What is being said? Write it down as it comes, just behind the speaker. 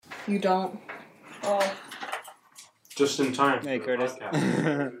You don't. Oh. Just in time. Hey, Curtis.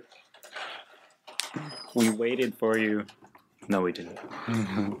 We waited for you. No, we didn't.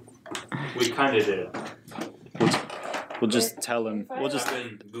 We kind of did. We'll just tell him. We'll just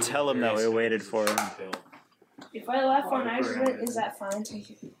tell him that we waited for him. If I laugh on accident, is that fine?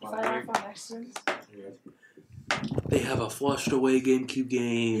 If I laugh on accident? They have a flushed away GameCube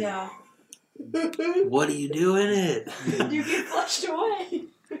game. Yeah. What do you do in it? You get flushed away.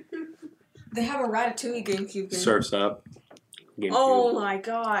 They have a Ratatouille GameCube game. Surf's Up. GameCube. Oh my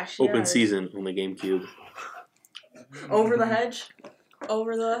gosh. Open yes. season on the GameCube. Over the hedge?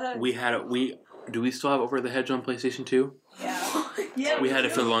 Over the hedge. Do we still have Over the Hedge on PlayStation 2? Yeah. Yeah. We had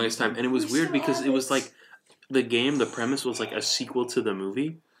it for the longest time, and it was weird because it was like the game. The premise was like a sequel to the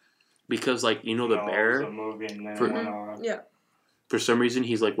movie, because like the bear. For some reason,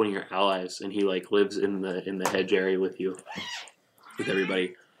 he's like one of your allies, and he like lives in the hedge area with you, with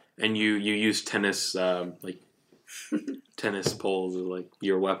everybody, and you use tennis tennis poles as like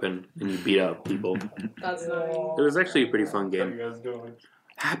your weapon, and you beat up people. That's nice. It was actually a pretty fun game. How you guys doing?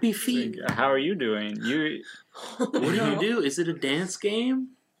 Happy Feet. How are you doing? What do you do? Is it a dance game?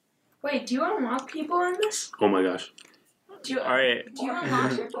 Wait, do you unlock people in this? Oh my gosh. Do you, All right. do you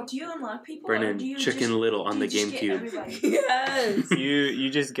unlock people? Brennan, or do you Chicken just, Little on do the you just get GameCube. everybody? Yes. You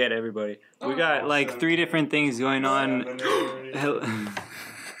just get everybody. We got like 3 different things going on. But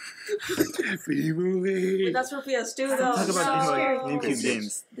that's for PS2 though. Talk about No. GameCube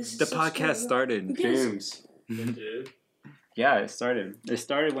games. This is The so podcast scary. started. James. Yeah, it started. It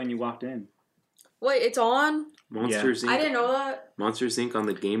started when you walked in. Wait, it's on? Monsters Inc. I didn't know that. Monsters Inc. on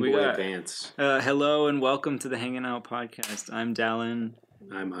the Game We Boy got- Advance. Hello and welcome to the Hanging Out podcast. I'm Dallin.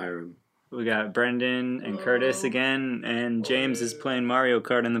 I'm Hiram. We got Brendan and Curtis again, and James is playing Mario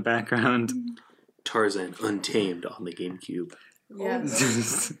Kart in the background. Tarzan Untamed on the GameCube.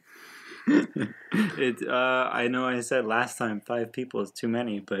 Yes. I know I said last time 5 people is too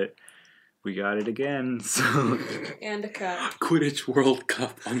many, but we got it again. So And a cat. Quidditch World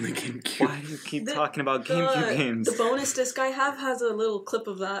Cup on the GameCube. why do you keep talking about GameCube games? The bonus disc I have has a little clip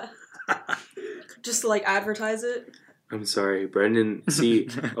of that. Just to like advertise it. I'm sorry, Brendan. See,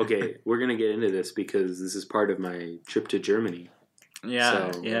 okay, we're gonna get into this because this is part of my trip to Germany.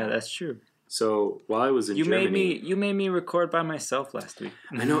 Yeah, So- yeah, that's true. So while I was in You Germany, made me record by myself last week.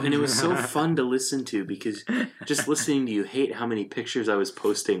 I know, and it was so fun to listen to because just listening to you hate how many pictures I was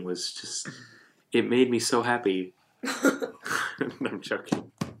posting was just, it made me so happy. I'm joking.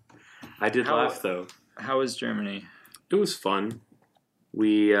 I did How- laugh though. How was Germany? It was fun.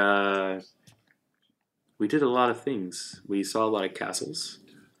 We did a lot of things. We saw a lot of castles,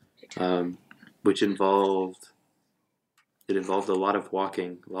 which involved a lot of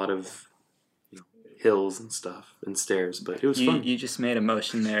walking, a lot of hills and stuff and stairs. But it was fun. You just made a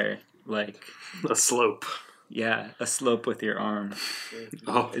motion there, like A slope. yeah, a slope with your arm.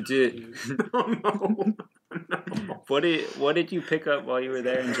 Oh, Did, no. what did you pick up while you were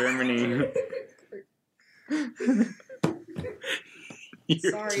there in Germany?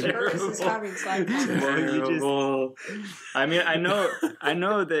 You're Sorry, Curtis is terrible. having side Well, comments. you just- Terrible. I mean, I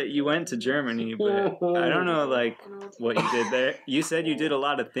know that you went to Germany, but I don't know like what you did there. You said you did a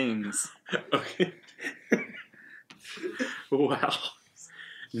lot of things. Okay. Wow.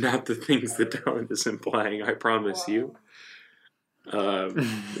 Not the things that Darwin is implying, I promise you.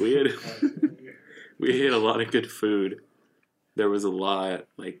 We ate a lot of good food. There was a lot,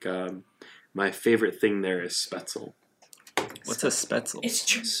 like, my favorite thing there is Spätzle. What's a Spätzle? It's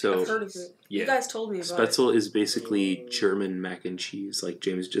true. So, I've heard of it. yeah. You guys told me about it. Spätzle is basically German mac and cheese, like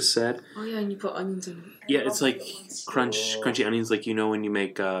James just said. Oh yeah, and you put onions in it. Yeah, it's like crunchy onions, like when you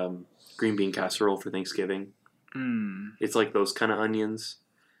make green bean casserole for Thanksgiving. Mm. It's like those kind of onions,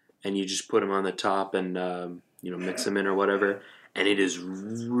 and you just put them on the top and mix them in or whatever. And it is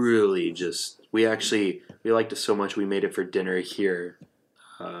really just we liked it so much we made it for dinner here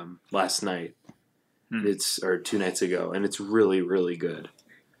last night. Hmm. Or 2 nights ago, and it's really really good.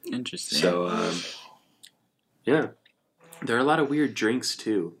 Interesting. So yeah, there are a lot of weird drinks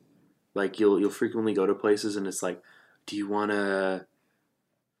too. Like you'll frequently go to places and it's like, do you want to?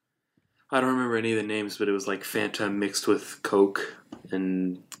 I don't remember any of the names, but it was like Fanta mixed with Coke,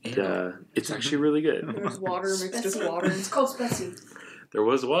 and it's actually really good. There's water mixed with Spetsy. water. It's called Spetsy. There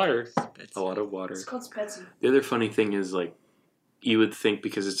was water, a lot of water. It's called Spetsy. The other funny thing is like, you would think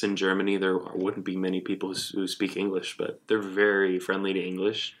because it's in Germany there wouldn't be many people who speak English, but they're very friendly to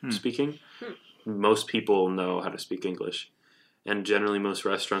English speaking. Most people know how to speak English, and generally most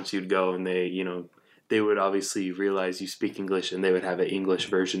restaurants you'd go and they would obviously realize you speak English and they would have an English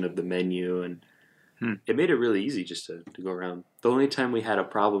version of the menu, and it made it really easy just to go around. The only time we had a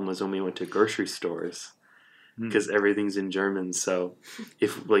problem was when we went to grocery stores because everything's in German. So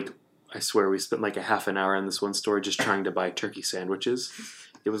if I swear we spent like a half an hour in this one store just trying to buy turkey sandwiches.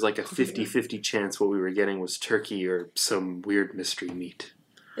 It was like a 50-50 chance what we were getting was turkey or some weird mystery meat.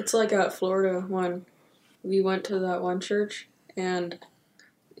 It's like at Florida when we went to that one church and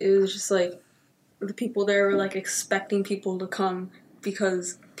it was just like the people there were like expecting people to come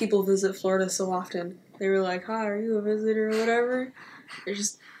because people visit Florida so often. They were like, "Hi, are you a visitor or whatever?" They're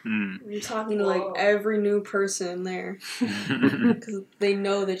just you're talking to like every new person there because they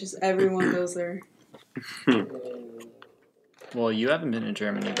know that just everyone goes there. Well, you haven't been to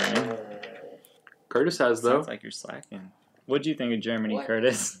Germany, Brennan. Curtis has though. Sounds like you're slacking. What do you think of Germany, What?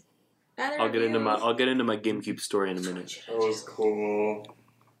 Curtis? I'll get into my GameCube story in a minute. That was cool.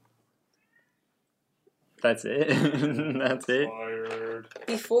 That's it. That's it. Tired.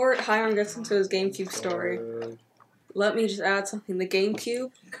 Before Hiram gets into his GameCube story, let me just add something. The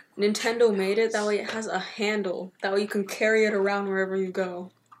GameCube, Nintendo made it that way it has a handle. That way you can carry it around wherever you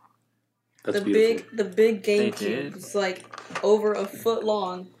go. That's the beautiful. big They GameCube did? is like over a foot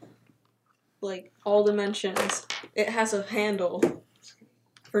long. Like all dimensions. It has a handle.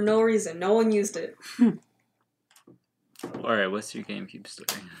 For no reason. No one used it. Alright, what's your GameCube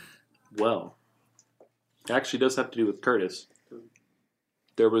story? Well, it actually does have to do with Curtis.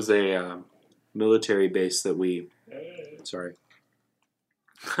 There was a military base that we... Sorry.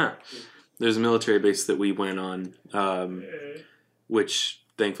 There's a military base that we went on, which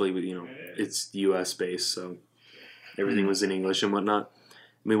thankfully, it's U.S. base, so everything was in English and whatnot.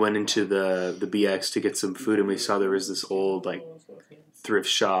 We went into the BX to get some food, and we saw there was this old, thrift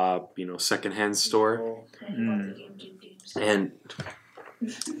shop, secondhand store. And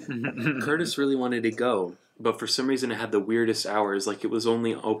Curtis really wanted to go, but for some reason it had the weirdest hours. Like, it was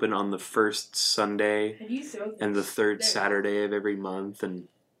only open on the first Sunday and the third Saturday of every month and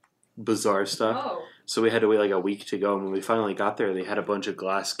bizarre stuff. Oh. So we had to wait like a week to go, and when we finally got there, they had a bunch of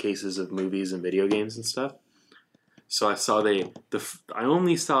glass cases of movies and video games and stuff. So I saw I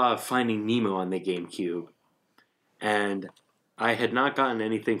only saw Finding Nemo on the GameCube, and I had not gotten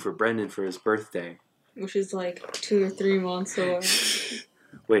anything for Brendan for his birthday. Which is like 2 or 3 months away.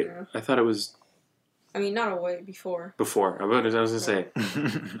 Wait, Yeah. I thought it was I mean, not away, before. before. I was going to say,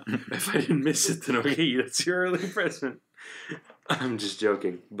 if I didn't miss it, then okay, that's your early present. I'm just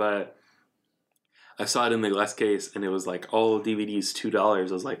joking. But I saw it in the glass case, and it was like, all DVDs $2.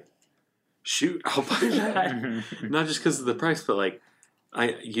 I was like, shoot, I'll buy that. Not just because of the price, but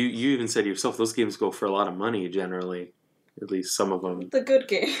you even said yourself, those games go for a lot of money generally. At least some of them. The good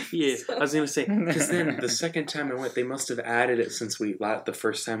game. Yeah, I was going to say, because then the second time I went, they must have added it since the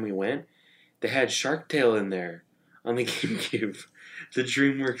first time we went. They had Shark Tale in there on the GameCube. The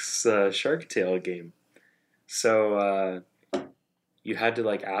DreamWorks Shark Tale game. So you had to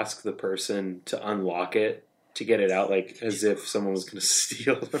ask the person to unlock it to get it out, as if someone was going to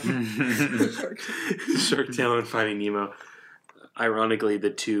steal them. Shark Tale and Finding Nemo. Ironically, the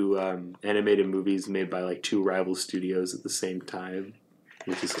two animated movies made by 2 rival studios at the same time,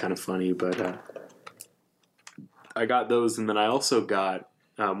 which is kind of funny. But I got those, and then I also got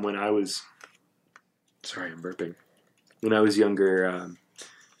when I was. Sorry, I'm burping. When I was younger,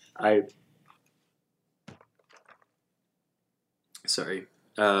 Sorry,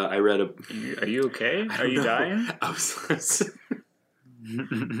 I read a. Are you okay? Are you dying? I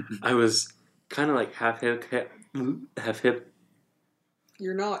was kind of half hip.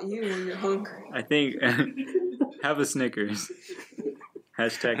 You're not you when you're hungry. I think have a Snickers.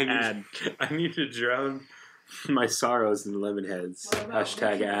 Hashtag ad. I need to drown my sorrows in lemon heads.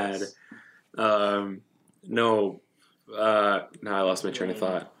 Hashtag ad. No, I lost my train of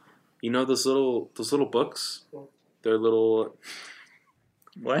thought. You know those little books? They're little.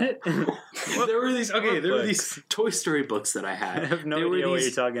 What? There were these. Okay, there were books? these Toy Story books that I I had. have no There were idea what you're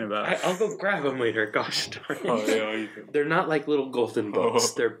these- talking about. I'll go grab them later. Gosh darn it. Oh, yeah, you can. They're not like little golden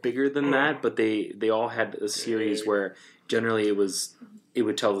books. They're bigger than that, but they all had a series where generally it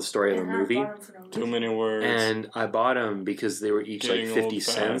would tell the story of a movie. Too many words. And I bought them because they were each Getting 50 old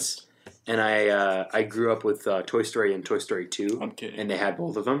cents. fast. And I grew up with Toy Story and Toy Story 2, I'm kidding. and they had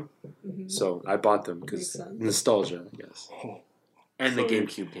both of them. Mhm. So I bought them Makes because sense. nostalgia, I guess. Oh. And the So you-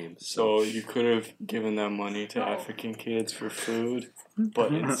 GameCube games. So you could have given that money to African kids for food,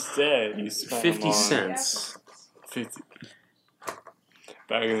 but instead you spent 50 on cents. 50.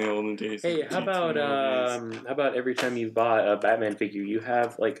 Back in the olden days. Hey, how about every time you bought a Batman figure, you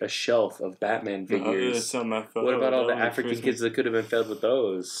have a shelf of Batman figures? What about all the African kids that could have been fed with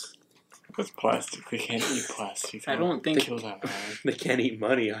those? It's plastic. They can't eat plastic. I don't think- Kill that man. They can't eat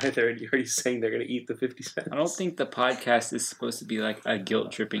money either, and you're already saying they're gonna eat the 50 cents. I don't think the podcast is supposed to be like a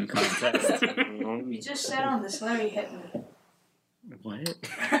guilt tripping contest. You just said on this, Larry hit me. What?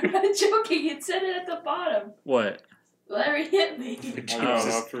 I'm not joking. It said it at the bottom. What? Larry hit me.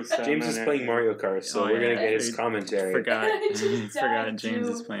 James is playing Mario Kart, so Oh, we're gonna yeah. get his commentary. Forgot. I just Forgot died, James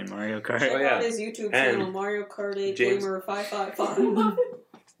too. is playing Mario Kart. Check Oh, yeah. out his YouTube And channel, Mario Kart 8 James- Gamer 555.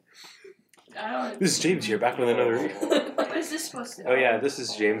 I don't. This is James here, back with another. What is this supposed to? Oh yeah, this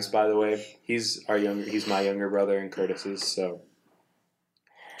is James, by the way. He's my younger brother and Curtis's. So,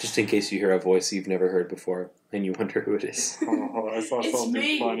 just in case you hear a voice you've never heard before and you wonder who it is. Oh, I saw It's something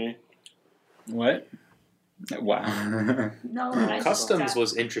me. funny. What? Wow. No, I just Customs got-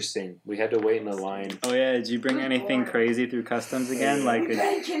 was interesting. We had to wait in a line. Oh yeah, did you bring anything crazy through customs again? Like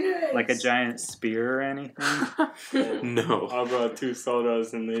a giant spear or anything? No. I brought 2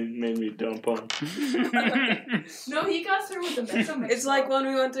 sodas and they made me dump them. No, he got through with the Megamix. It's like when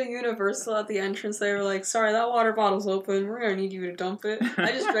we went to Universal at the entrance, they were like, sorry, that water bottle's open. We're gonna need you to dump it.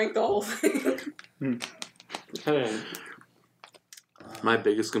 I just drank the whole thing. My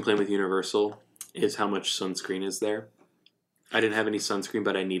biggest complaint with Universal is how much sunscreen is there. I didn't have any sunscreen,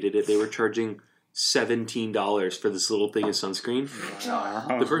 but I needed it. They were charging $17 for this little thing of sunscreen.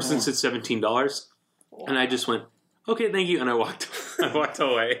 The person said $17, and I just went, okay, thank you, and I walked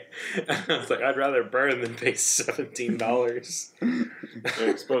away. I was like, I'd rather burn than pay $17. You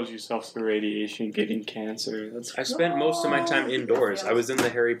expose yourself to radiation, getting cancer. That's I spent most of my time indoors. I was in the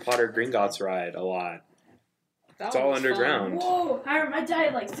Harry Potter Gringotts ride a lot. That It's all was underground. Whoa! I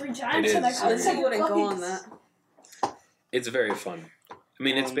died like 3 times It and I is. got Fun. I second wouldn't go on place. that. It's very fun. I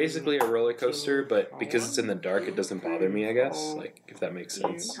mean, it's basically a roller coaster, but because it's in the dark, it doesn't bother me, I guess. Like, if that makes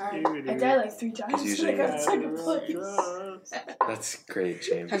sense. I died like 3 times and I usually- got second place. That's great,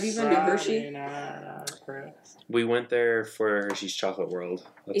 James. Have you been to Hershey? We went there for Hershey's Chocolate World.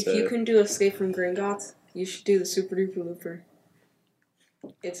 That's If you can do Escape from Gringotts, you should do the Super Duper Looper.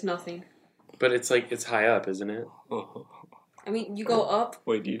 It's nothing. But it's like, it's high up, isn't it? I mean, you go up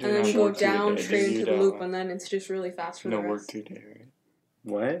Wait, you and didn't then have go work down today, straight did you, into the loop, Dad? and then it's just really fast for No the work rest. today, right?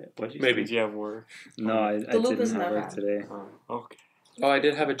 What? What did you Maybe. Did you have work? No, I The loop didn't isn't have that work bad. today. Oh, okay. Oh, I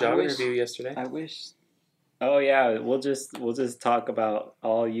did have a job I wish- interview yesterday. I wish. Oh yeah, we'll just talk about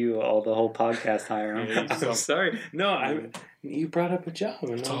all the whole podcast hire. Yeah, I'm sorry. No, you brought up a job.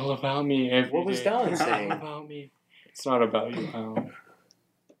 And It's all about me every What was day. Dallin It's all saying? about me. It's not about you, pal.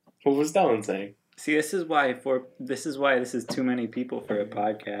 What was Dallin saying? See, this is why this is too many people for a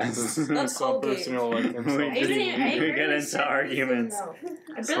podcast. That's Some Colgate. personal like We themselves. just- I we get barely into said arguments. anything,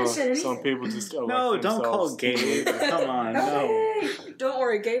 though. I barely said anything. Some people just elect No, don't call themselves Gabe. to- Come on, no. Hey! Don't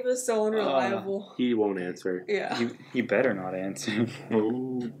worry, Gabe is so unreliable. He won't answer. Yeah. You better not answer.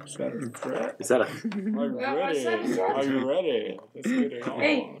 Ooh, is that a threat? Is that a... Are you Yeah, what's ready? that? Are you ready? Let's get it on.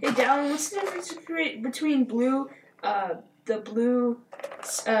 Hey, Dallin, what's the difference between blue, the blue,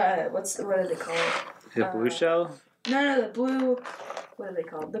 what are they called? The blue shell? No, the blue, what are they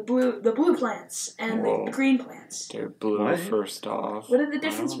called? The blue plants and Whoa. the green plants. They're blue What? first off. What are the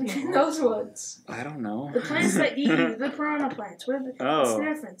difference I don't between know. those ones? I don't know. The plants that eat you, the piranha plants. What's Oh. the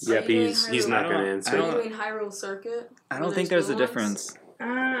difference? Yep, you he's not doing going to Hyrule? answer. Are you don't- doing Hyrule Circuit? I Where don't think there's a blue ones? difference.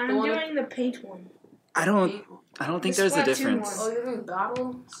 I'm The one that- doing the paint one. I don't think The there's a Splatoon difference. Oh, you're doing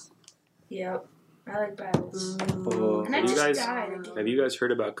battles? Yep, I like battles. Oh. And I You just guys- died again. Have you guys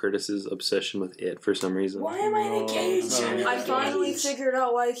heard about Curtis's obsession with it for some reason? Why am I in a No, cage? no. I'm in a I finally cage. figured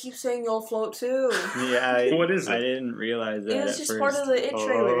out why I keep saying you'll float too. Yeah, What is it? I didn't realize that It was at just first. part of the It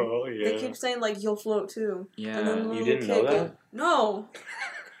trailer. Oh, They yeah. keep saying like you'll float too. And then the Yeah. You little didn't know kid that? go- No.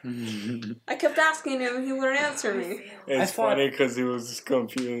 I kept asking him and he wouldn't answer me. It's I thought- funny because he was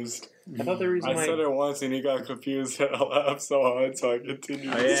confused. I thought the reason I why... said it once and he got confused and I laughed so hard, so I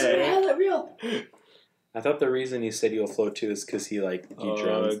continued. Oh, to yeah. say it. Hell, real. I thought the reason you said you'll float too is because he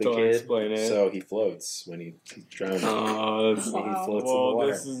drowns the don't kid, explain it. so he floats when he's drowning. Oh, that's He Wow. floats well, in the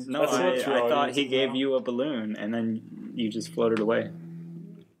water. this is No, that's I what your thought audience he is gave now. you a balloon and then you just floated away.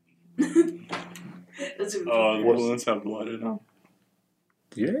 That's a Oh, the What- balloons have blood in them.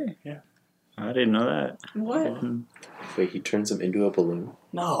 Yeah. I didn't know that. What? Wait, he turns him into a balloon?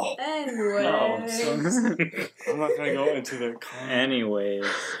 No. Anyway. I'm not gonna go into the Anyways,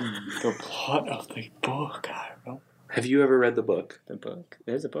 the plot of the book. I don't know. Have you ever read the book? the book.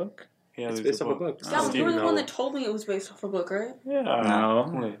 There's a book. Yeah, It's there's based off a book. That was, Steve, you were the no. one that told me it was based off a book, right? Yeah.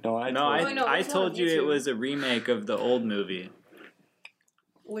 No. Wait, no, I No, told I, Oh, no, I it's not told on you it YouTube. was a remake of the old movie.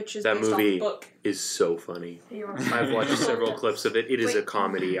 Which is That based movie- off a book. Is so funny. You I've watched several clips of it. It is a Wait.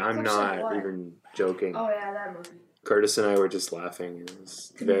 comedy. I'm Clips of not what? even joking. Oh yeah, that movie. Curtis and I were just laughing. It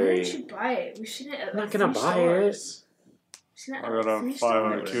was Then why very. didn't you buy it? We've seen it at I'm not like gonna 3 buy stores. it. We've seen it I at got like a 3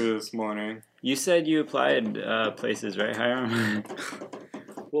 502 stores. this morning. You said you applied places, right, Hiram?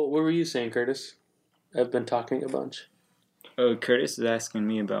 Well, what were you saying, Curtis? I've been talking a bunch. Oh, Curtis is asking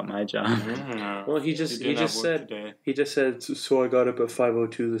me about my job. Yeah. Well, he just didn't have work said today. he just said so I got up at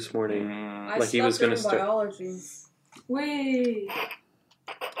 5:02 this morning. Yeah. I Like he slept was gonna during start- biology. Wait.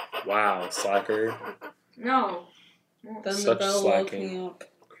 Wow, slacker. No. Then Such the bell woke slacking. me up.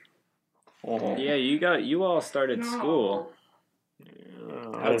 Oh. Yeah, you all started No. school.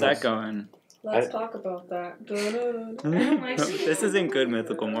 Yeah. How's that going? Let's talk about that. I don't like school. This isn't good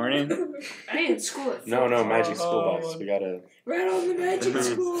mythical morning. I ain't school at No, 4. Magic School Bus. We gotta Right on the Magic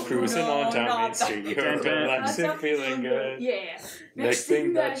School. cruising No, on down not Main Street. that. You're Dun, dun. relaxing, That's feeling good. Yeah. Next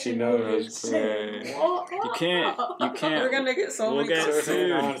thing that you know, it's great. You can't. We're gonna get so We'll many get calls.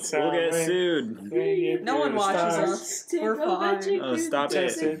 sued. on We'll get Salmon. sued. No one watches us. We're fine. Oh, stop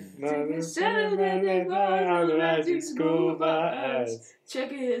it. On the Magic School Bus. Check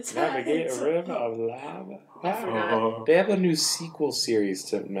it. Navigate a river of lava. Oh. They have a new sequel series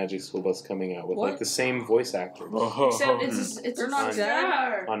to Magic School Bus coming out with like What? the same voice actors Except it's They're a not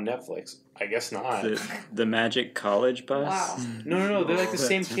star. on Netflix. I guess not. The Magic College Bus. Wow. No, they're like the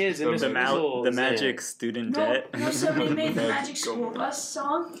same kids. And The, Mr. Weasel the is in it. Magic Student No, Debt. no, somebody made the Magic School Bus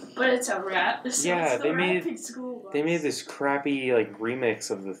song, but it's a rap. So Yeah, it's they the made- rapping school bus. They made this crappy like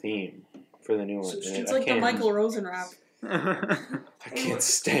remix of the theme for the new one. and It's I like the can't- Michael Rosen rap. I can't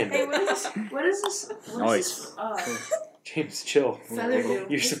stand Hey, it. what is this? What is this? What is this? James, chill. Feather do.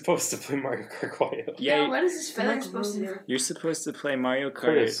 You're supposed to play Mario Kart quietly. Yeah, Yeah, what is this feather supposed to do? you're supposed to play Mario Kart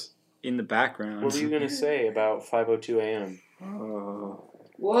Curtis, in the background. what were you gonna say about 5:02 a.m.?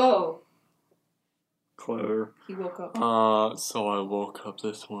 Whoa. Clever. He woke up. So I woke up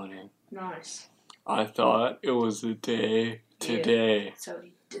this morning. Nice. I thought it was the day today. So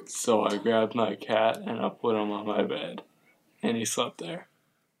he did. So I grabbed my cat and I put him on my bed. And he slept there.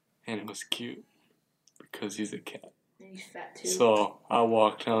 And it was cute. Because he's a cat. And he's fat too. So I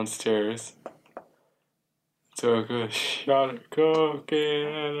walked downstairs. Took a shot of cocaine.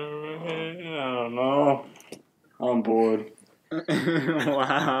 I don't know. I'm bored.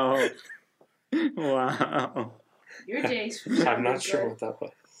 Wow. Wow. Your day's I'm not sure what that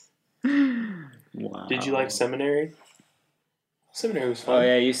was. Wow. Did you like seminary? Seminary was fun. Oh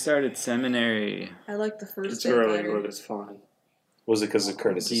yeah, you started seminary. I like the first It's day early, better. but it's fine. Was it because of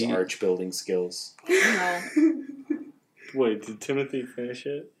Curtis's Do you- arch building skills? No. Wait, did Timothy finish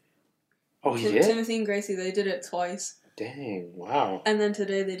it? Oh, he did? Timothy and Gracie, they did it twice. Dang, wow. And then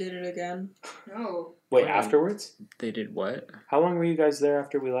today they did it again. No. Wait, Oh. afterwards? They did what? How long were you guys there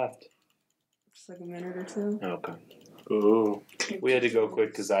after we left? Just like a minute or two. Oh, okay. Ooh. We had to go quick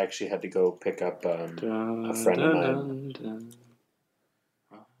because I actually had to go pick up A friend of mine.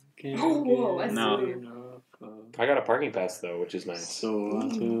 Oh, whoa, that's No. I got a parking pass though, which is nice. So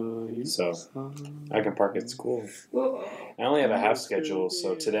I can park at school. Whoa. I only have a half schedule,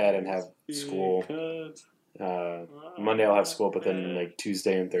 so today I didn't have school. Monday I'll have school, but then like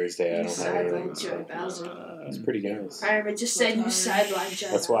Tuesday and Thursday I You don't have anything. sidelined Joey Bowser. It's pretty nice. I remember just said you sidelined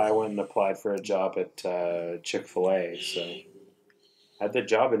Joey. That's why I went and applied for a job at Chick-fil-A. So I had the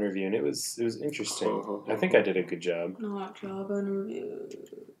job interview, and it was interesting. I think I did a good job. Not job interview.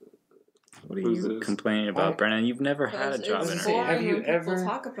 What are Who's you this? complaining about, Brennan? You've never had a Because job it's interview. boring. Have boring you when people ever-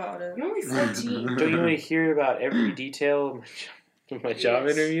 talk about it. You're only 14. Don't you want to hear about every detail of my job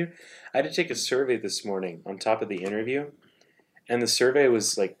Yes. interview? I had to take a survey this morning on top of the interview, and the survey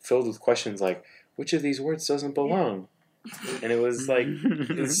was like filled with questions like, "Which of these words doesn't belong?" And it was like,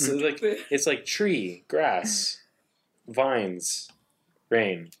 it's like tree, grass, vines,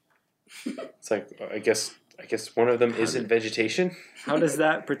 rain. It's like I guess one of them isn't vegetation. How does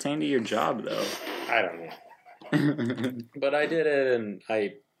that pertain to your job, though? I don't know, but I did it, and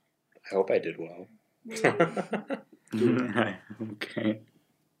I hope I did well. Okay.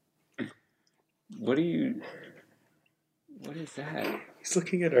 What is that? He's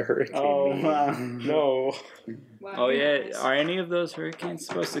looking at a hurricane. Oh, wow. No, Wow, Oh yeah, nice. are any of those hurricanes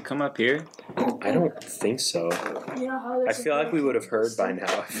supposed to come up here? I don't think so. You know how I there's a feel like we hurricane would have in heard by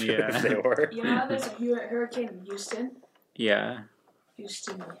Houston? now if, Yeah. if they were. You know how there's a hurricane in Houston? Yeah.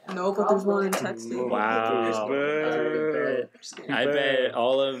 Houston. Yeah. No, but there's one in Texas. Wow. Boo. I bet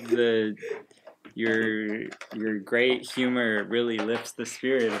all of your great humor really lifts the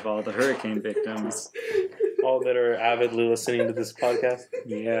spirit of all the hurricane victims. All that are avidly listening to this podcast.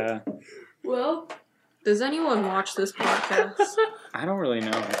 Yeah. Well, Does anyone watch this podcast? I don't really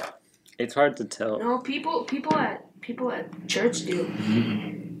know. It's hard to tell. no, people at church do.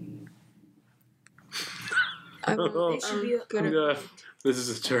 They should be. Good at Yeah. This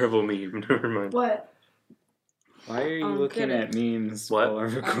is a terrible meme. Never mind. What? Why are you I'm looking good at memes What? while we're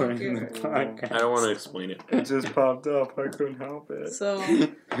recording the good. podcast? I don't want to explain it. It just popped up. I couldn't help it. So,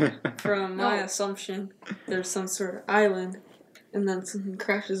 from my No. assumption, there's some sort of island, and then something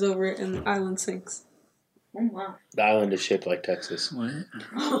crashes over it, and the island sinks. Oh wow. The island is shaped like Texas. What?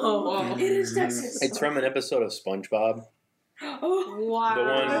 Oh, wow. It is Texas. It's from an episode of SpongeBob. Oh.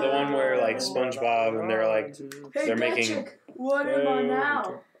 Wow. The one where like SpongeBob and they're like, Hey, They're making- Patrick, what am I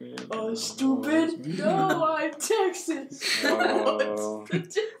now? Oh, stupid? No, I'm Texas. Oh.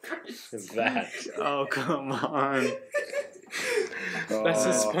 What's the difference? that. Oh, come on. That's a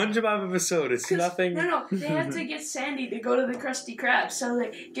SpongeBob episode. It's 'Cause- nothing. No, they have to get Sandy to go to the Krusty Krab, so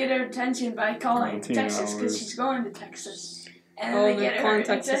they get her attention by calling 19 Texas because hours. she's going to Texas. And then Oh, they the get her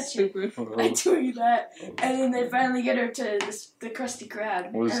context is attention stupid. by doing that. And then they finally get her to the Krusty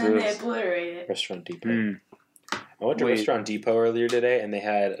Krab. What is and then this? they obliterate it. Restaurant Depot. Hmm. I went to Wait. Restaurant Depot earlier today, and they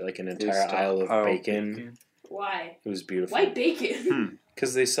had like an entire aisle of bacon. Why? It was beautiful. Why bacon?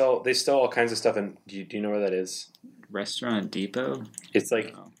 Because they sell all kinds of stuff. And do you know where that is? Restaurant Depot? It's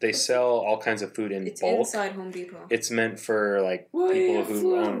like Oh. they sell all kinds of food in It's bulk. inside Home Depot. It's meant for like Why people you who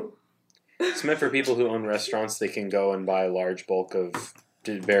flew? own. It's meant for people who own restaurants. They can go and buy a large bulk of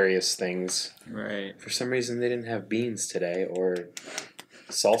various things. Right. For some reason, they didn't have beans today or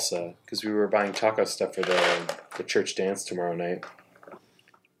salsa because we were buying taco stuff for the church dance tomorrow night.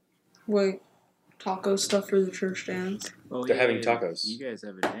 Wait, taco stuff for the church dance? Oh, They're having tacos. You guys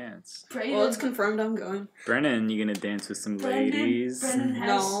have a dance. Well, it's confirmed I'm going. Brennan, you gonna dance with some Brendan- ladies? Brendan has-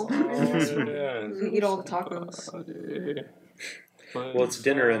 No. Brendan has- Eat all the tacos. Well, it's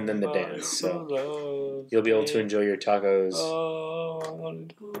dinner and then the dance, so you'll be able to enjoy your tacos.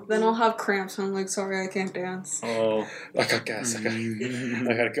 Then I'll have cramps and I'm like, sorry, I can't dance. Oh. I got gas. I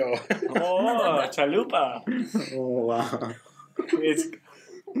gotta go. Oh, chalupa. Oh, wow. It's.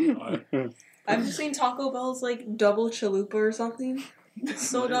 I've just seen Taco Bell's like double chalupa or something. It's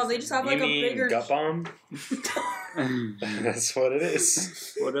so dumb. They just have like you a mean bigger. gut bomb? That's what it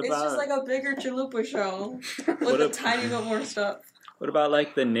is. What It's just about like a bigger chalupa shell with What a ab- tiny bit more stuff. what about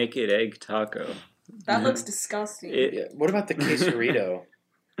like the naked egg taco? That looks disgusting. Yeah. What about the quesarito?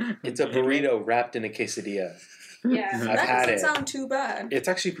 It's a burrito wrapped in a quesadilla. Yeah. I've that had doesn't it. sound too bad. It's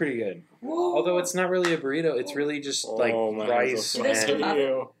actually pretty good. Whoa. Although it's not really a burrito, it's really just like Oh, my rice Do they still and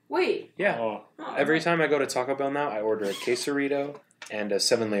have- Wait. yeah. Oh. Oh, Every time I go to Taco Bell now, I order a quesarito and a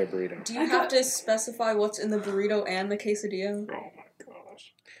 7-layer burrito. Do you have to specify what's in the burrito and the quesadilla?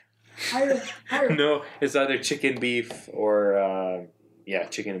 Gosh. Higher. No, it's either chicken, beef, or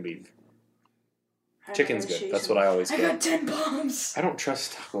chicken and beef. Chicken's good. That's what I always I get. got 10 bombs. I don't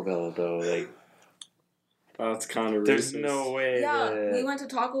trust Taco Bell though. Like, That's kind of there's racist. no way. Yeah, that... we went to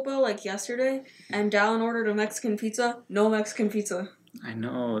Taco Bell like yesterday, and Dallin ordered a Mexican pizza. No Mexican pizza. I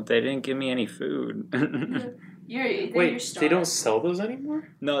know they didn't give me any food. You're Wait, they don't sell those anymore?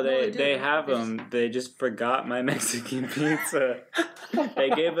 No, they they do. they have them. They just forgot my Mexican pizza. They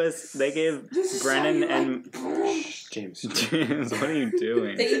gave Brennan and James. James. What are you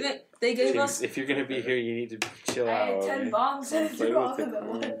doing? They gave James, us. if you're gonna be here, you need to chill I out. had 10 bombs and I Play threw all of with them it.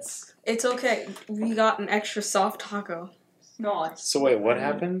 at once. It's okay. We got an extra soft taco. Nice. So wait, what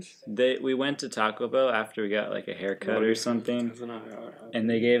happened? We went to Taco Bell after we got like a haircut or something, and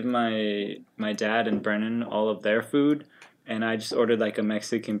they gave my dad and Brennan all of their food, and I just ordered like a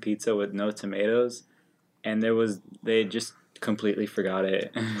Mexican pizza with no tomatoes, and they just completely forgot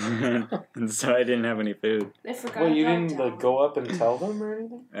it, and so I didn't have any food. They forgot Well, you about didn't that. go up and tell them or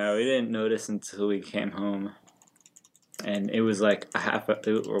anything? We didn't notice until we came home, and it was like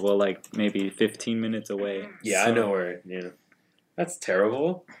like maybe 15 minutes away. Yeah, So- I know where. Yeah, that's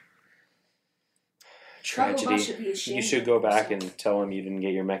terrible. Taco Bell Tragedy. should be ashamed You should of go back themselves. and tell them you didn't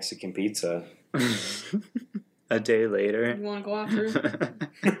get your Mexican pizza. A day later. You want to go after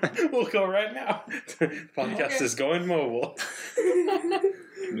it? We'll go right now. The podcast Okay. is going mobile.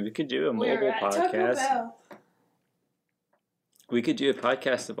 We could do a We're mobile at Taco podcast. Bell. We could do a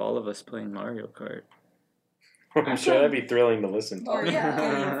podcast of all of us playing Mario Kart. I'm sure that'd be thrilling to listen to. Oh, yeah.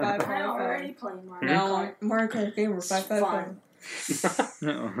 I'm 555. already playing Mario No, Kart. Mario Kart Gamer It's 555.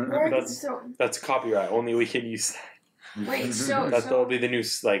 No. Where That's- so, That's copyright. Only we can use that. wait, so That'll be the new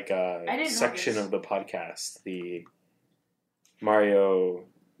didn't know section this. of the podcast. The Mario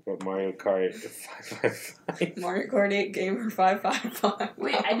Kart 555. Mario Kart 8 Gamer 555.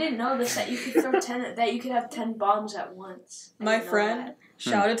 wait, I didn't know this that you could throw 10 that you could have 10 bombs at once. I My didn't know friend that.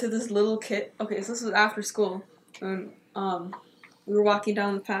 shouted to this little kid. Okay, so this was after school, and we were walking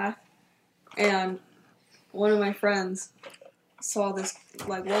down the path, and one of my friends saw this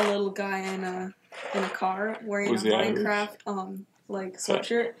like one little guy in a in a car wearing Who's a the Irish? Minecraft like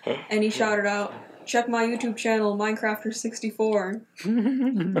sweatshirt, Huh? and he shouted out, "Check my YouTube channel, Minecrafter64,"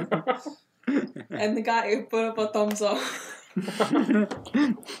 and the guy put up a thumbs up.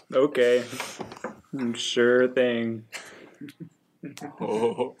 Okay. Sure thing.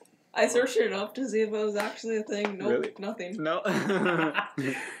 Oh. I searched it up to see if it was actually a thing. Nope, Really? nothing. No.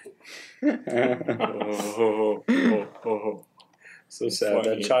 Oh. So sad.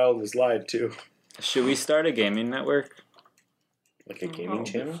 Funny. That child was lied to. Should we start a gaming network? Like a gaming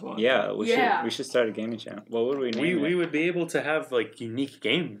channel? Yeah, Yeah. we should start a gaming channel. What would we name We it? would be able to have like unique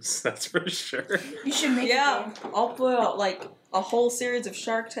games. That's for sure. You should make Yeah, a game. I'll put out like a whole series of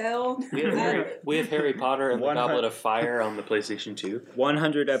Shark Tale. We have Harry Potter and the 100 Goblet of Fire on the PlayStation 2.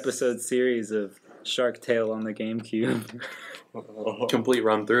 100 episode series of Shark Tale on the GameCube. Complete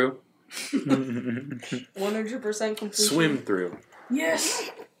run through. 100% completion. Swim through. Yes.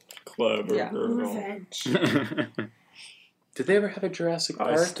 Clever Yeah. girl. Revenge. Did they ever have a Jurassic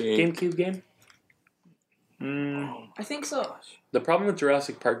I Park stink. GameCube game? I think so. The problem with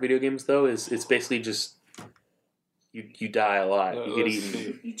Jurassic Park video games, though, is it's basically just you die a lot. You get Let's eaten.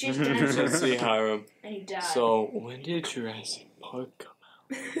 see. You change Let's see, dinosaurs Hiram. and you die. So, when did Jurassic Park come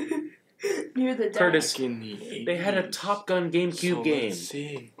Near the Curtis, out? In the 80s. They had a Top Gun GameCube So, game. let's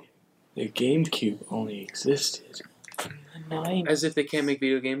see. The GameCube only existed in the 90s. As if they can't make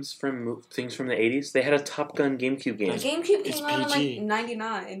video games from things from the 80s. They had a Top Gun GameCube game. The GameCube It's came out in PG. like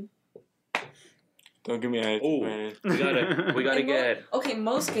 99. Don't give me attitude, Oh. man. We gotta And get Okay,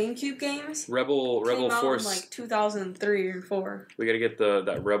 most GameCube games Rebel came out Force. in like 2003 or 4. We gotta get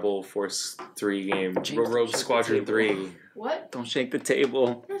that Rebel Force 3 game. James, Rogue shake the Squadron table. 3. What? Don't shake the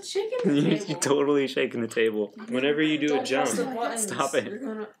table. I'm not shaking the table. You're totally shaking the table. Whenever you do Don't a jump. press the buttons. Stop it. You're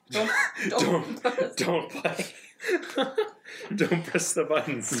gonna, Don't play. Don't press the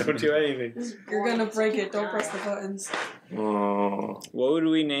buttons. Don't do anything. This is You're boring. gonna break it. Don't press the buttons. Oh. What would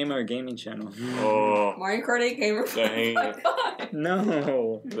we name our gaming channel? Oh. Mario Kart 8 Gamer Dang. 555.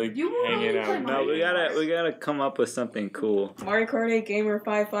 No. Like You won't hanging only out. play with No, me. we gotta come up with something cool. Mario Kart 8 Gamer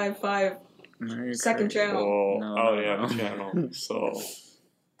 555. Mario Second Kart. channel. Oh, No, I already no, have a no. channel, so.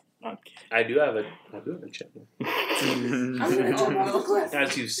 Not I do have a channel. I'm gonna jump off the cliff.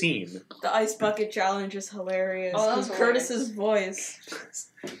 As you've seen. The Ice Bucket Challenge is hilarious. Oh, that was With Curtis's voice.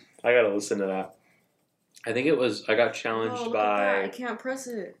 I gotta listen to that. I think it was, I got Oh, challenged look at that. I by. can't press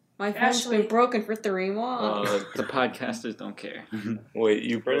it. My phone's Ashley. been broken for 3 months. The podcasters don't care. Wait,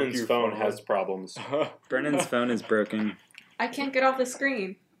 you broke Brennan's your phone has problems. Brennan's phone is broken. I can't get off the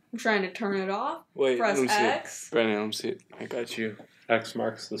screen. I'm trying to turn it off. Wait, Press let me see. X. Brennan, let me see. I got you. X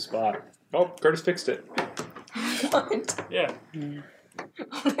marks the spot. Oh, Curtis fixed it. What? Yeah. I'm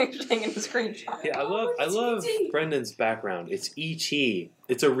actually taking a screenshot. Yeah, I love Brendan's background. It's E.T.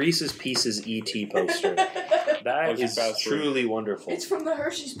 It's a Reese's Pieces E.T. poster. That What's your is password? truly wonderful. It's from the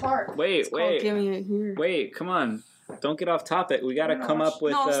Hershey's Park. Wait, It's called Give Me It Here. wait, come on. Don't get off topic. We gotta No, come up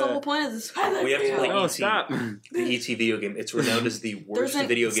with No, it's the whole point of this. We have to play No, E.T. stop. The E.T. video game. It's renowned as the worst There's an-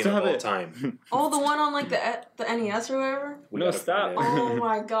 video game Stop of all it. time. Oh, the one on like the NES or whatever? We No, gotta stop. find it. Oh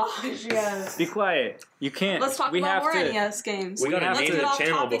my gosh, yes. Be quiet. You can't. Let's talk we about have more to, NES games. We gotta Let's name get the off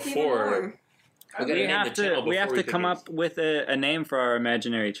channel topic even before. more. We gotta We name have the channel to. We before have to we come pick up with a name for our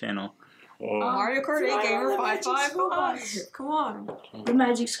imaginary channel. Oh. Mario Kart 8 Fly Gamer on the Magic School 555. Bus. Come on. The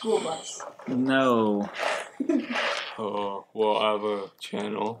Magic School Bus. No. Oh, well, I have a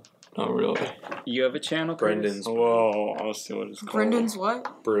channel. Not really. You have a channel, Curtis? Brendan's Whoa, I'll see what it's called. Brendan's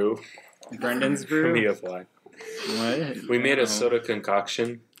what? brew. Brendan's From brew. EFY. What? We made No. a soda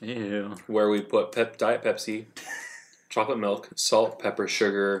concoction Ew. where we put Diet Pepsi, chocolate milk, salt, pepper,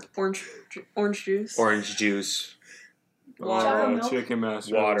 sugar, Orange juice. orange juice. Water. milk. Chicken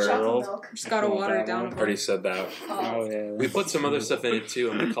master. Water. Chocolate World. milk. Just gotta water it down a Already bit. said that. Oh yeah. We put some other stuff in it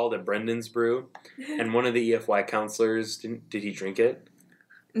too, and we called it Brendan's Brew. And one of the EFY counselors did he drink it?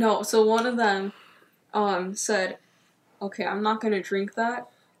 No, so one of them said, okay, I'm not gonna drink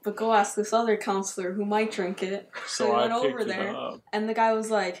that, but go ask this other counselor who might drink it. So So we I went picked over it there, up. and the guy was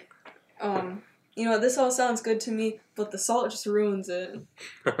like, you know, this all sounds good to me, but the salt just ruins it.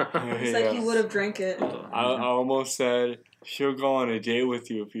 It's like he Yeah. would have drank it. I almost said she'll go on a date with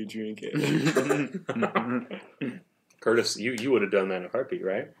you if you drink it. Curtis, you would have done that in a heartbeat,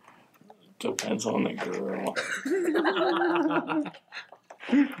 right? Depends on the girl.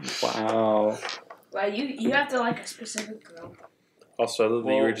 Wow. Well, you have to like a specific girl. Also, I love that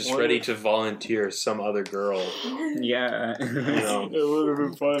you were Well, just what ready if- to volunteer some other girl. Yeah. know. It would have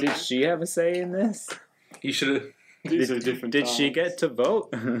been funny. Did she have a say in this? You should have. These are different Did she times. get to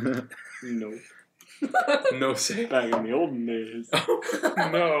vote? No. No say. Back in the olden days.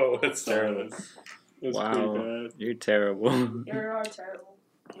 No, that's terrible. It's Wow. pretty bad. You're terrible. You are terrible.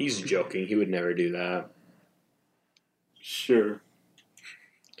 He's joking. He would never do that. Sure.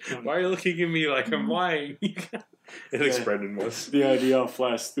 Why are you looking at me like I'm lying? At least Brendan was. The idea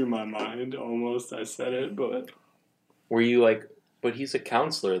flashed through my mind almost. I said it, but Were you like? But he's a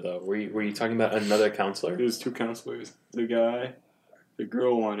counselor, though. Were you talking about another counselor? there's two counselors. The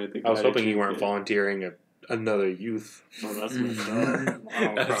girl wanted the guy. I was to hoping you change weren't it. volunteering at another youth. Oh, that's messed up. I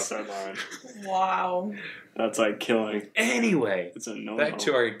don't cross that line. Wow. That's like killing. Anyway, It's a no. back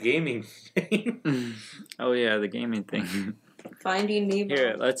to our gaming thing. Oh yeah, the gaming thing. Finding Nemo.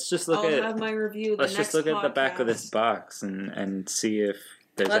 Here, let's just look I'll at have my review. The let's just next look at the back of this podcast. box and see if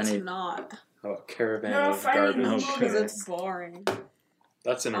there's Let's any. not, Oh, caravan No, of Finding garbage. Nemo. because it's boring.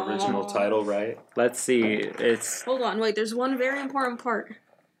 That's an original Oh. title, right? Let's see. It's Hold on, wait. There's one very important part.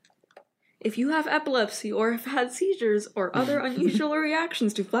 If you have epilepsy or have had seizures or other unusual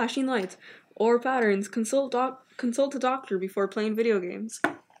reactions to flashing lights or patterns, consult a doctor before playing video games.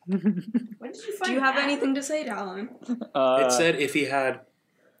 When did you find Do you have that? anything to say, Dallin? It said if he had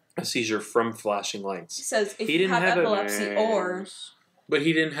a seizure from flashing It lights, says if He you didn't have have a- epilepsy or but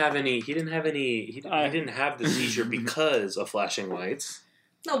he didn't have any. He didn't have the seizure because of flashing lights.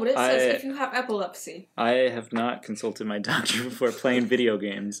 no, but it says I- if you have epilepsy. I have not consulted my doctor before playing video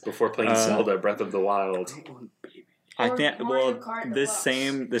games. Before playing Zelda Breath of the Wild. I Or think Mario Kart Deluxe.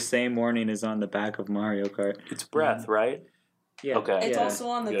 the same warning is on the back of Mario Kart. It's breath, right? Yeah. Okay. It's yeah. also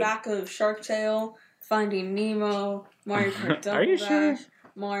on the Good. back of Shark Tale, Finding Nemo, Mario Kart Double Are you sure? Dash,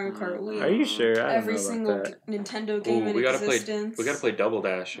 Mario Kart Wii. Are you sure? I don't Every know about single that. Nintendo game in we gotta existence. play. We gotta play Double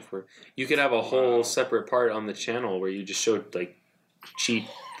Dash if we're. You could have a whole separate part on the channel where you just showed like cheat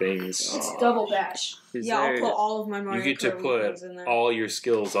things. It's Double Dash. Is Yeah, there- I'll put all of my Mario You get to Kart Wii put games in there. all your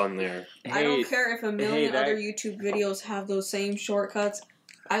skills on there. I don't Hey, care if a million that- other YouTube videos have those same shortcuts.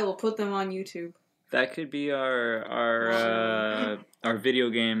 I will put them on YouTube. that could be our video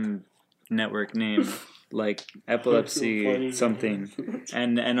game network name, like epilepsy something,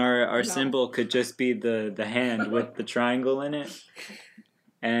 and our No. symbol could just be the hand with the triangle in it,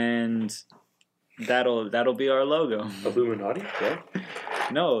 and that'll be our logo. Illuminati. Yeah.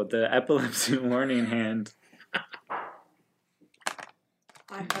 No, the epilepsy warning hand.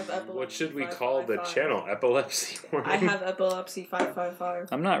 I have epilepsy. What should we call the 555. channel? Epilepsy warning. I have epilepsy 555.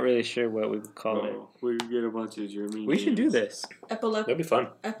 I'm not really sure what we would call it. Oh, we could get a bunch of German. We should do this. That'd be fun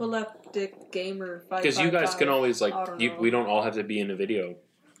Epileptic gamer 555. because you guys can always like. I don't know. We don't all have to be in a video.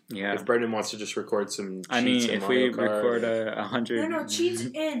 Yeah. If Brendan wants to just record some. I mean, cheats in if we Mario Kart record or- 100. No, cheats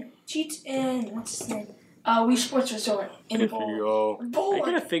in. What's his name? Wii Sports Resort in There Bowl. you go. Bowl. I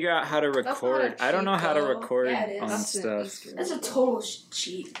gotta figure out how to not a record. I don't know how to cheat, though. record Yeah, it is. on That's an stuff. Easter egg. That's a total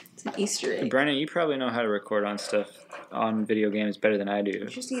cheat. It's an Easter egg. Brennan, you probably know how to record on stuff on video games better than I do. You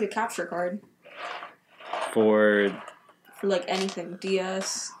just need a capture card For for like anything.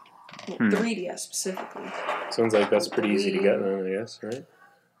 DS, well, 3DS specifically. Sounds like that's pretty easy to get then, I guess, right?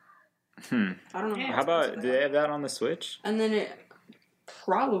 I don't know. how about do they have that on the Switch? And then it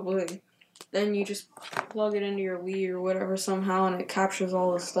probably. Then you just plug it into your Wii or whatever somehow, and it captures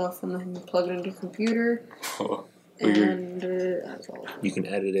all the stuff, and then you plug it into your computer, Oh, weird. and that's all. You can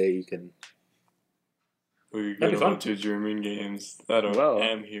edit it. You can. We That'd get be a fun. bunch of German games that are Well,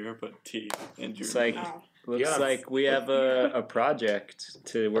 M here, but T and German. It's like Oh. looks Yeah. like we have a project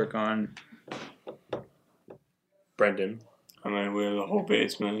to work on. Brendan. I mean, we have the whole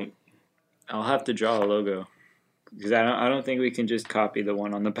basement. I'll have to draw a logo because I don't think we can just copy the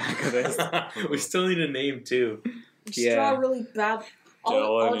one on the back of this. We still need a name too. Just Yeah. draw a really bad. I'll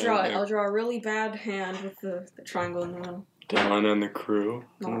Dylan draw. and- I'll draw a really bad hand with the triangle in the middle. Dylan and the crew.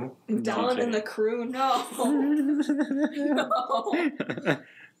 No, Dallin and the crew. No, no.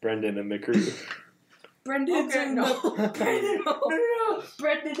 Brendan and the crew. Brendan's Okay, in no. the Brendan. No.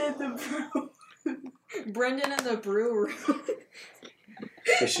 Brendan in the brew. Brendan and the brewer.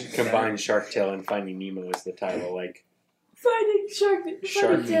 They should combine Shark Tale and Finding Nemo as the title, like Fighting Shark.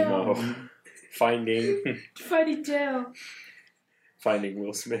 Shark Fighting down. Nemo. Finding Fighting down. Finding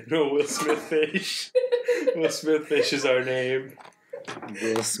Will Smith. No, Will Smith Fish. Will Smith Fish is our name.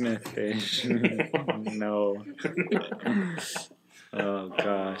 Will Smith fish. No. Oh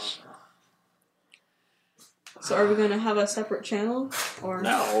gosh. So are we gonna have a separate channel, or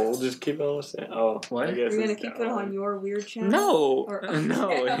No, we'll just keep it on the same. Oh, What? I guess we're gonna it's keep that it on one. your weird channel? No, Or- no,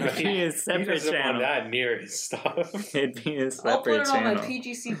 Yeah. it'd be a He separate doesn't want channel. that near his stuff. It'd be a I'll put separate it on my channel.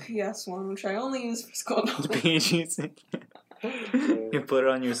 PGCPS one, which I only use for school knowledge. PGC. You put it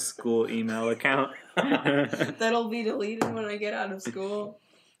on your school email account. That'll be deleted when I get out of school.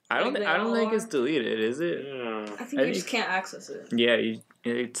 I don't think it's deleted, is it? Yeah. I think you just can't access it. Yeah,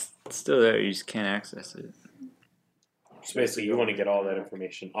 it's still there. You just can't access it. So basically, you want to get all that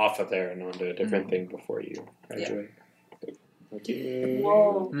information off of there and onto a different thing before you graduate.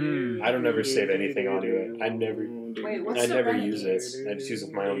 Whoa. I don't ever save anything onto it. I never use it. I just use it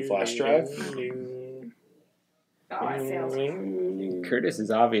with my own flash drive. Oh, I failed. Curtis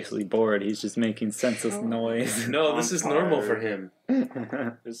is obviously bored. He's just making senseless noise. No, this is normal for him.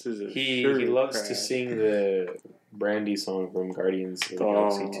 This is a He shirt loves crash. to sing the Brandy song from Guardians of the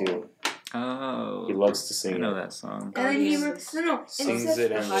Galaxy 2. Oh. He loves to I sing know it. that song. And then he Sings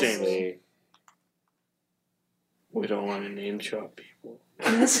it endlessly. We don't want to name drop people.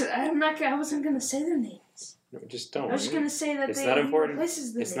 I wasn't gonna say their names. No, just I don't. was just gonna say that It's they not important.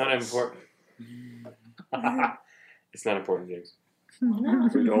 replaces the It's not names. important. It's not important, James. No.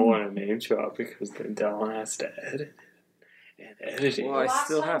 We don't want to name drop because then Dylan has to edit. And editing. Well, I Last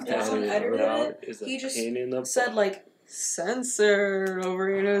still time have to Dylan edit it. edited it, Is a he just pain in the said butt. like censor over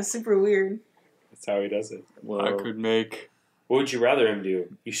it. It was super weird. That's how he does it. I could make. What would you rather him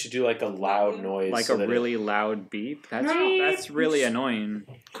do? You should do like a loud noise. Like so a that really loud beep. That's No. that's really annoying.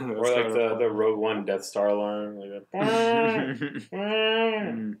 or like the Rogue One Death Star alarm. Like a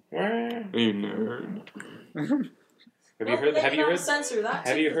You nerd. Have you heard censor that?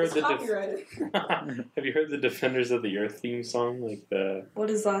 have too, you heard because the it's def- copyrighted. Have you heard the Defenders of the Earth theme song? Like the What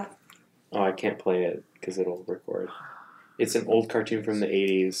is that? oh, I can't play it because it'll record. It's an old cartoon from the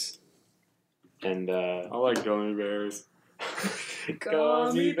 80s. And I like gummy bears.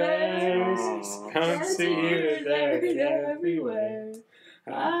 Gummy bears come to you there and everywhere.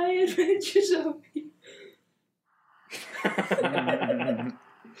 My adventures of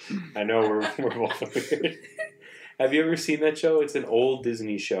I know we're both weird. Have you ever seen that show? It's an old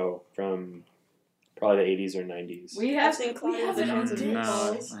Disney show from probably the 80s or 90s. We I've have seen we Cloudy have with it on Hands and No,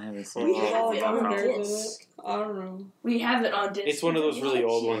 Balls. I haven't seen We it. have All it on gummy bears in disc. it. I don't know. We have it on disc. It's one of those really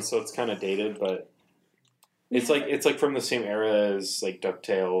old ones, so it's kind of dated, but it's like from the same era as like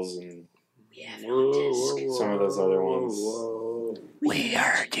DuckTales and We have it on disc. some of those other ones. We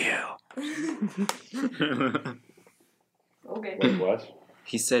heard you. Okay. Wait, what?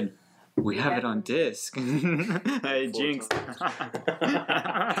 He said, "We have it on disc." I jinxed.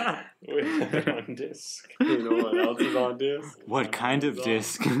 On disc. You know what else is on disc? What kind of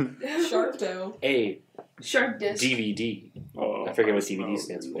disc? Shark Tale. A Shark disc. DVD. Oh, I forget what that DVD smells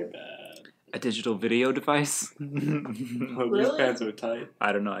stands really for. Bad. A digital video device? Oh, these Really? pants are tight.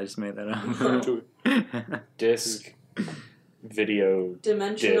 I don't know. I just made that up. Disc. Video.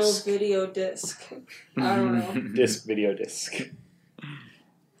 Dimensional Disc. video disc. I don't know. Disc. Video disc.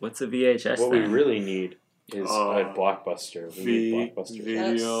 What's a VHS? What we then? really need is a Blockbuster. We need Blockbuster.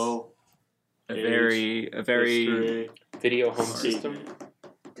 Video. a very History. Video home system.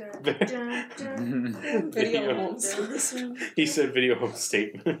 Dun, dun, dun. Video home system. He said video home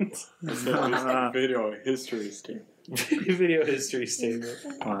statement. Video history statement. Video history statement.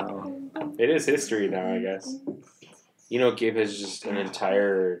 Wow. It is history now, I guess. You know, Gabe has just an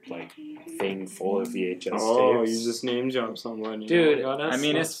entire like thing full of VHS Oh, tapes. you just name jump someone. Dude, I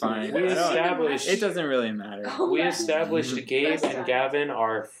mean, it's fine. We I don't- established It doesn't really matter. Oh, we yeah. established Gabe and Gavin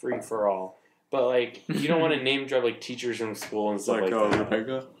are free for all. But like, you don't want to name drop like teachers from school and It's stuff like like that.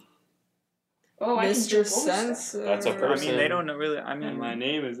 Rebecca. Oh, I can Mr. do both stuff. Censor. That's a I person. mean, they don't really. I And mean, my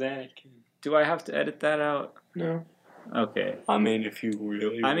name is Anakin. do I have to edit that out? No. Okay. I mean, if you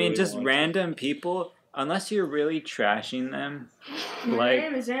really. I mean, really just want random people. Unless you're really trashing them, My like,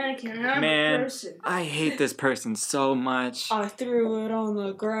 name is Anakin, and I'm man, a person. I hate this person so much. I threw it on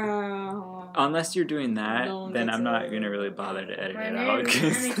the ground. Unless you're doing that, No one then gets I'm not it. gonna really bother to edit My it name out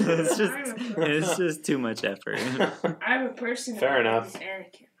is because Anakin. it's just too much effort. I'm a person. Fair and my enough. name is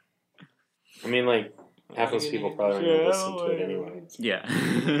Anakin. I mean, like, half those people probably don't even listen to it anyway.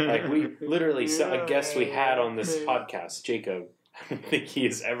 Yeah. Like, we literally, a guest we had on this podcast, Jacob, I don't think he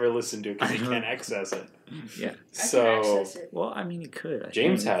has ever listened to it because he can't access it. Yeah. I can So, access it. Well, I mean, he could. I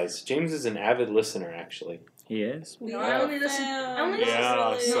James think. has. James is an avid listener, actually. He is. We No, are I only listen- fans. I only listen- Yeah, No,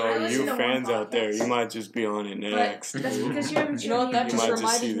 I so listen you to one fans out there, podcast. you might just be on it But next. that's because you haven't You know what, that You just might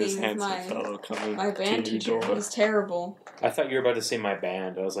just see reminded me this of handsome my fellow coming my band to your teacher. door. Was terrible. I thought you were about to say my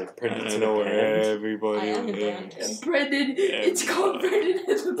band. I was like, Brendan, I to know the where band. everybody I am a band. is. Brendan, it's called Brendan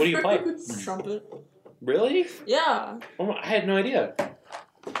and the What do you play? Bruce. Trumpet. Really? Yeah. Oh, my- I had no idea.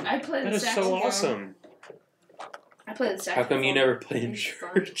 I play That the is saxophone. so awesome. I play the saxophone. How come you never played in It's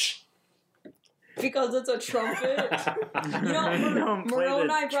fun. church? Because it's a trumpet. You know, Don't play the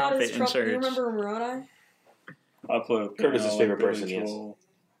Moroni brought his trumpet in trumpet. You church. remember Moroni? I play with Curtis's piano favorite and person, Billy yes. Joel.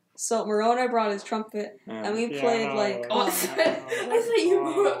 So Moroni brought his trumpet, and we played like. I thought you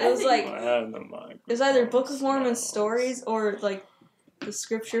were. It was like it it was either Book of Mormon stories or like the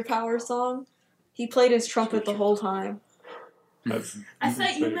Scripture Power song. He played his trumpet the whole time. I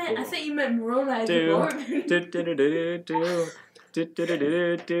thought you meant Moroni the Mormon.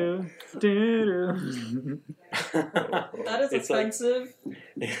 That is offensive.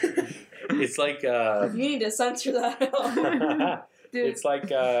 It's like You need to censor that out. it's like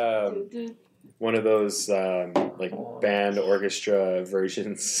one of those like band orchestra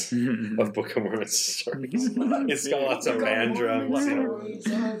versions of Book of Mormon stories. It's got lots of man drums.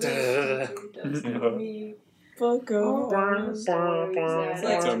 Book of Mormon stories.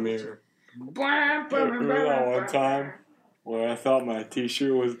 It's a mirror. Remember that one time where I thought my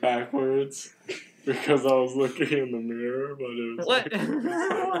t-shirt was backwards because I was looking in the mirror, but it was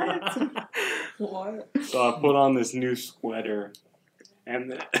What? So I put on this new sweater,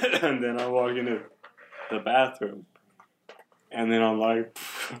 and then I walk into the bathroom, and then I'm like,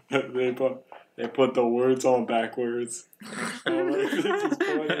 they put the words on backwards.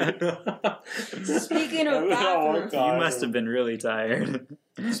 Speaking of bathrooms, You must have been really tired.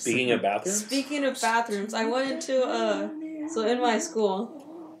 Speaking of bathrooms? Speaking of bathrooms, I went into so in my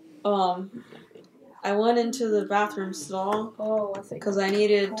school, I went into the bathroom stall because I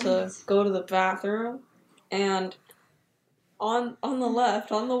needed to go to the bathroom, and on the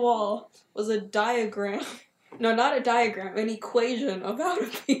left, on the wall, was a diagram. No, not a diagram, an equation of how to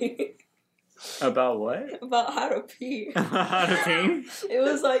pee. About what? About how to pee. How to pee? It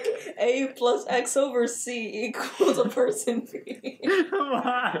was like A plus X over C equals a person peeing.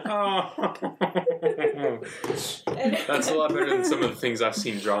 That's a lot better than some of the things I've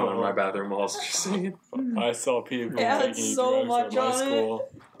seen drawn on my bathroom walls. Just saying. I saw people It had taking so drugs much at my on school.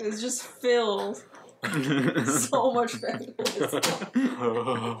 it. It was just filled. So much fabulous.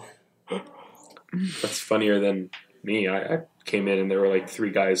 That's funnier than me. I came in and there were like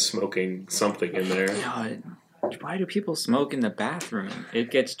 3 guys smoking something in there. God, why do people smoke in the bathroom? It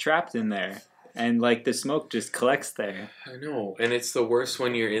gets trapped in there. And like the smoke just collects there. I know, and it's the worst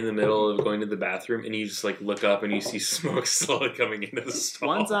when you're in the middle of going to the bathroom and you just like look up and you see smoke slowly coming into the stall.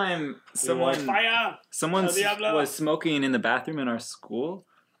 One time, someone was smoking in the bathroom in our school,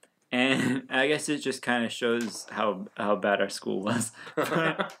 and I guess it just kind of shows how bad our school was.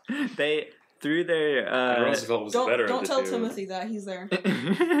 They threw their. Roosevelt was better. Don't tell Timothy that he's there.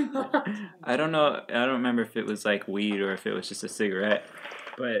 I don't know. I don't remember if it was like weed or if it was just a cigarette.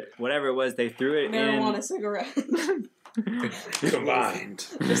 But whatever it was, they threw it Marijuana cigarette. Combined.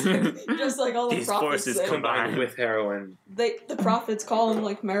 just like all the These prophets forces say. Combined with heroin. The prophets call them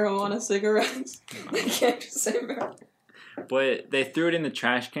like marijuana cigarettes. They can't just say marijuana. But they threw it in the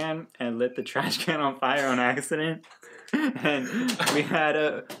trash can and lit the trash can on fire on accident. And we had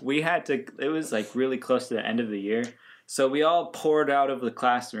to. It was like really close to the end of the year, so we all poured out of the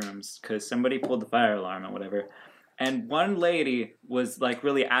classrooms because somebody pulled the fire alarm or whatever. And one lady was like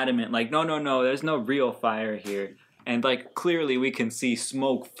really adamant, like, no, there's no real fire here. And like clearly we can see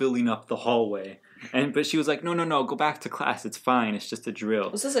smoke filling up the hallway. But she was like, no, go back to class. It's fine. It's just a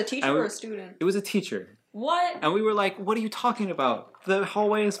drill. Was this a teacher or a student? It was a teacher. What? And we were like, what are you talking about? The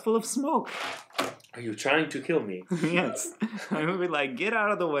hallway is full of smoke. Are you trying to kill me? Yes. And we were like, get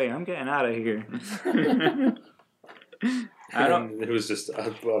out of the way. I'm getting out of here. It was just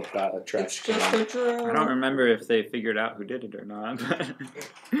a trash can. Just a drill. I don't remember if they figured out who did it or not.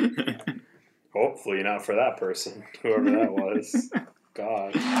 But Hopefully not for that person, whoever that was.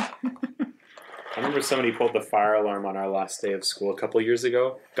 God. I remember somebody pulled the fire alarm on our last day of school a couple years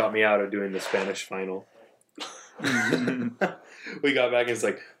ago. Got me out of doing the Spanish final. We got back and it's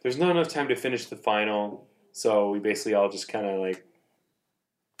like, there's not enough time to finish the final. So we basically all just kind of like,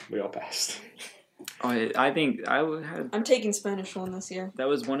 we all passed. I think I'm taking Spanish 1 this year. that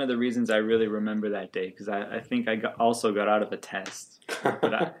was one of the reasons I really remember that day, because I think I also got out of a test.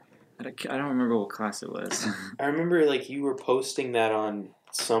 But I don't remember what class it was. I remember like you were posting that on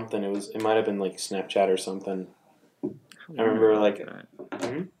something. It might have been like Snapchat or something. I remember like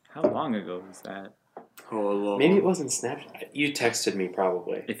how long ago was that? Maybe it wasn't Snapchat. You texted me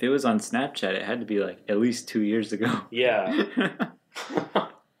probably. If it was on Snapchat, it had to be like at least 2 years ago. Yeah.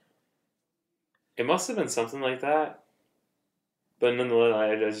 It must have been something like that. But nonetheless,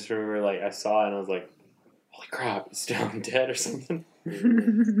 I just remember like I saw it and I was like, holy crap, it's down dead or something.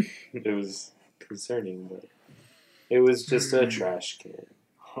 It was concerning, but it was just a trash can.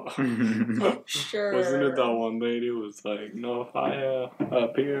 Sure. Wasn't it that one lady who was like, no fire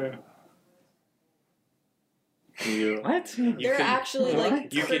up here? Yeah. What? They're actually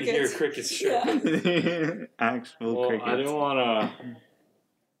like You can hear crickets chirping. Actual crickets. I didn't want to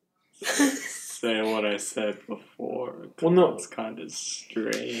say what I said before. Well, no. It's kind of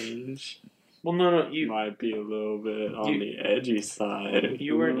strange. Well, no, You might be a little bit on the edgy side.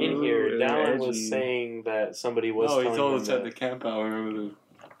 you weren't in here. Ooh, Dallin was edgy. saying that somebody was No, he telling told him us at that. the camp out. Remember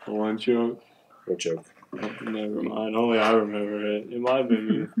the one joke? What joke? Never mind. Only I remember it. It might have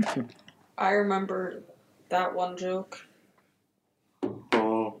been you. I remember that one joke.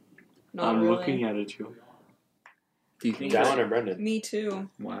 Oh, Not I'm really. looking at a joke. Do you think Dallin that? or Brendan? Me too.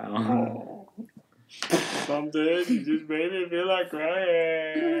 Wow. Something you just made me feel like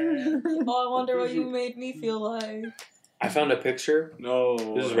crying. Oh, I wonder what you made me feel like. I found a picture. No.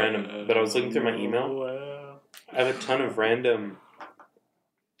 This is random, but I was looking through my email. I have a ton of random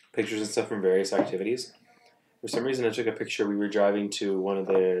pictures and stuff from various activities. For some reason, I took a picture. We were driving to one of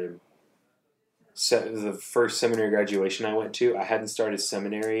the first seminary graduation I went to. I hadn't started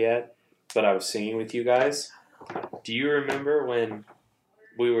seminary yet, but I was singing with you guys. Do you remember when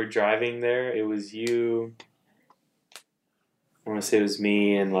we were driving there? It was you. I want to say it was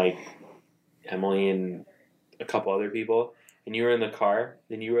me and like Emily and a couple other people. And you were in the car.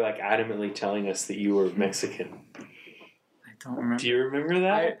 And you were like adamantly telling us that you were Mexican. I don't remember. Do you remember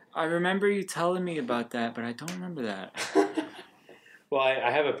that? I remember you telling me about that, but I don't remember that. Well,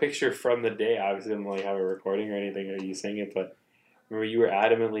 I have a picture from the day. Obviously, I didn't like have a recording or anything of you saying it, but remember you were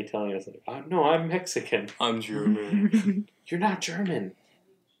adamantly telling us, like, oh, no, I'm Mexican. I'm German. You're not German.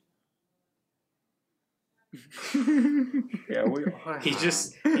 Yeah, we are. He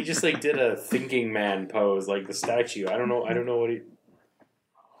just like did a thinking man pose, like the statue. I don't know what he.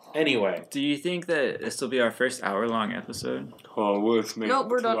 Anyway, Do you think that this will be our first hour-long episode? Oh, let's make Nope,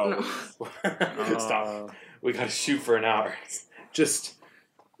 we're it 2 done. hours. stop. We got to shoot for an hour. Just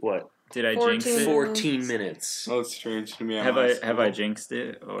what? Did I 14 jinx it? 14 minutes. Oh, it's strange to me. at Have my I school. jinxed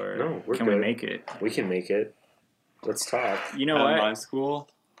it, or No, we're can good. we make it? We can make it. Let's talk. You know At what? my school?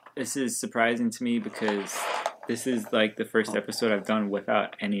 This is surprising to me because this is like the first episode I've done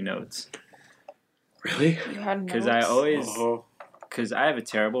without any notes. Really? You had Because notes? I always, Oh, because I have a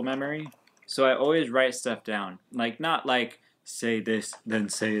terrible memory, so I always write stuff down. Like not like say this then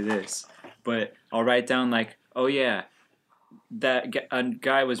say this, but I'll write down like, oh yeah, a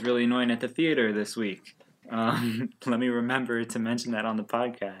guy was really annoying at the theater this week. Let me remember to mention that on the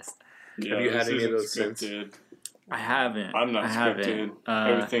podcast. yeah, Have you had this any of isn't those since? scripted. I haven't. I'm not I scripted. haven't.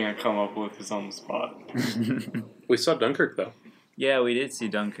 Everything I come up with is on the spot. We saw Dunkirk though. Yeah, we did see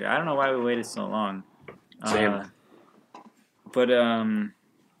Dunkirk. I don't know why we waited so long. Same. But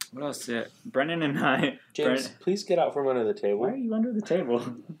what else? Brennan and I. James, please get out from under the table. Why are you under the table?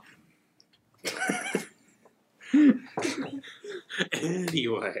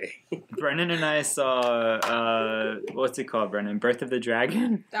 Anyway, Brennan and I saw what's it called, Brennan? Birth of the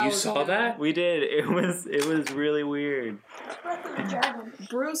Dragon. That you was saw good. that? We did. It was really weird.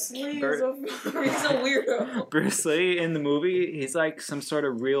 Bruce Lee Bert- is he's a weirdo. Bruce Lee in the movie, he's like some sort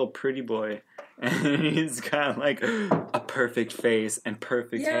of real pretty boy, and he's got like a perfect face and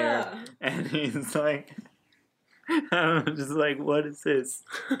perfect hair, Yeah. and he's like. I'm just like, what is this?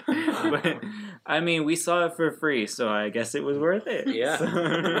 But I mean, we saw it for free, so I guess it was worth it. Yeah.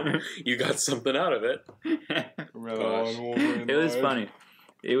 So- You got something out of it. Gosh. it was funny.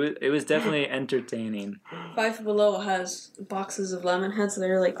 It was definitely entertaining. Five Below has boxes of lemon heads that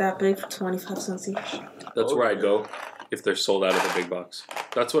are like that big for 25 cents each. That's where I go if they're sold out of the big box.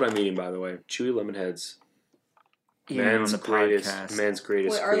 That's what I'm eating, by the way. Chewy lemon heads. Even Man's on the greatest, podcast. man's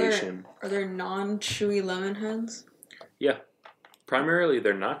greatest Wait, are creation. there non-chewy lemon heads? Primarily,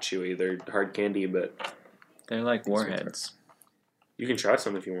 they're not chewy. They're hard candy, but They're like warheads. you can try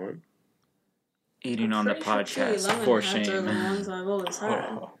some if you want. Eating on the Pretty sure chewy podcast lemon for heads are the shame. ones I've always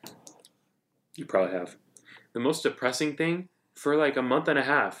had. You probably have. The most depressing thing, for like a month and a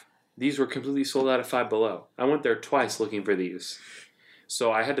half, these were completely sold out of Five Below. I went there twice looking for these.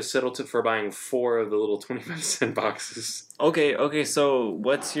 So I had to settle for buying 4 of the little 25-cent boxes. Okay. So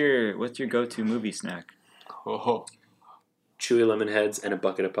what's your go-to movie snack? Oh, Chewy lemon heads and a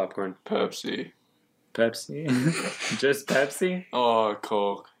bucket of popcorn. Pepsi. Pepsi? Just Pepsi? Oh,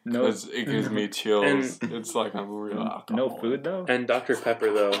 Coke. No, Because it gives me chills. It's like I'm a real alcoholic. no food though. And Dr.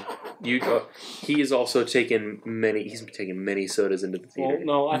 Pepper, though, he's taken many sodas into the Well, theater.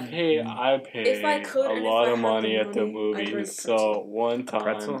 no, I pay If I could, a and if lot I of had money the at the money, I'd drink movies, so one time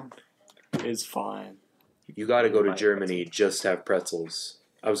Pretzel. is fine. You got to go to Like Germany just to have pretzels.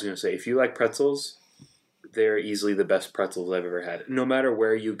 I was going to say, if you like pretzels, they're easily the best pretzels I've ever had. No matter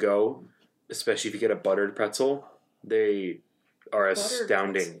where you go, especially if you get a buttered pretzel, they are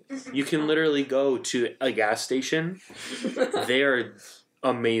astounding. You can literally go to a gas station. They are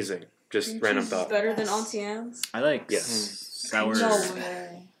amazing. Just Cream random cheese is thought. better than Auntie Anne's? I like Yes. sour. No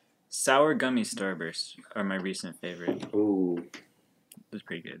way. Sour gummy Starburst are my recent favorite. Ooh. It was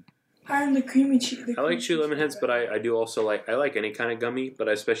pretty good. Higher the creamy cheese. I like chewy lemon heads, but I do also like any kind of gummy, but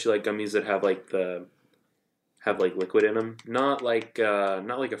I especially like gummies that have like liquid in them, not like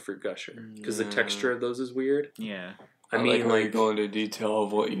a fruit gusher, because the texture of those is weird. Yeah. I mean, like go into detail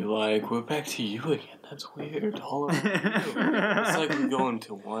of what you like. We're back to you again. That's weird. All of you. It's like we're going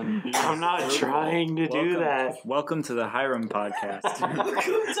to one. I'm not trying to do that. Welcome to the Hiram podcast.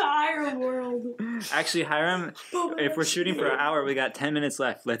 Welcome to Hiram World. Actually, Hiram, if we're shooting for an hour, we got 10 minutes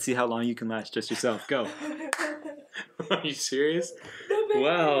left. Let's see how long you can last just yourself. Go. Are you serious?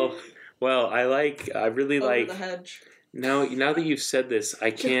 Well, I really Over like. the hedge. Now that you've said this,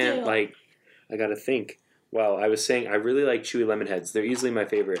 I can't I gotta think. Well, I was saying I really like chewy lemon heads. They're easily my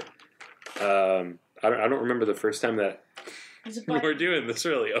favorite. I don't remember the first time that we're doing this.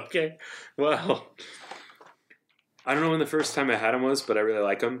 Really, okay. Well, I don't know when the first time I had them was, but I really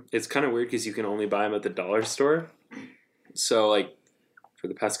like them. It's kind of weird because you can only buy them at the dollar store. So, like, for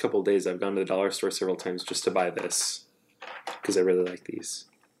the past couple of days, I've gone to the dollar store several times just to buy this because I really like these.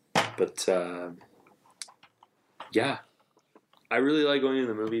 But yeah, I really like going to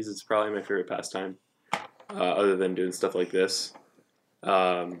the movies. It's probably my favorite pastime. Other than doing stuff like this.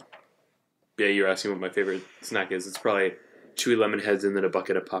 Yeah, you're asking what my favorite snack is. It's probably chewy lemon heads and then a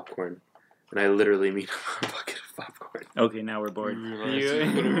bucket of popcorn. And I literally mean a bucket of popcorn. Okay, now we're bored.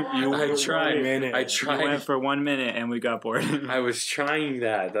 I tried. We went for 1 minute and we got bored. I was trying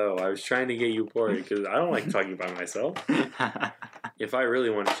that, though. I was trying to get you bored because I don't like talking by myself. If I really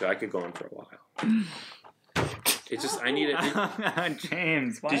wanted to, I could go on for a while. It's just, I need it.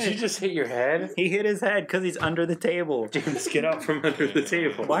 James, why? Did you just hit your head? He hit his head because he's under the table. James, get up from under the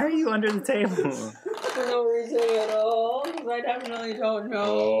table. Why are you under the table? For no reason at all. Because I definitely don't know.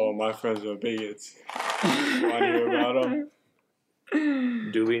 Oh, my friends are bigots. Want to hear about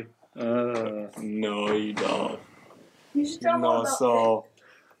them? Do we? No, you don't. You should tell them No, about so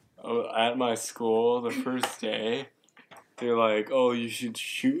at my school, the first day, they're like, oh, you should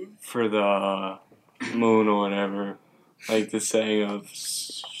shoot for the moon or whatever. Like the saying of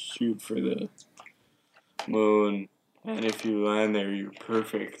shoot for the moon, and if you land there, you're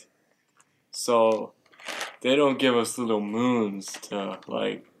perfect. So they don't give us little moons to,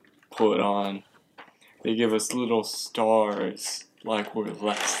 like, put on. They give us little stars, like we're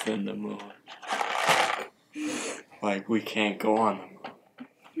less than the moon. Like, we can't go on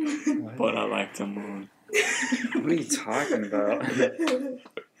the moon. But I like the moon. What are you talking about?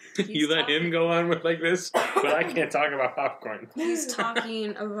 You let him go on with like this, but I can't talk about popcorn. He's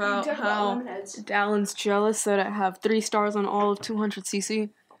talking about talk about how lemon heads. Dallin's jealous that I have 3 stars on all of 200cc.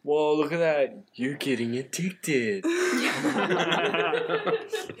 Whoa, look at that. You're getting addicted.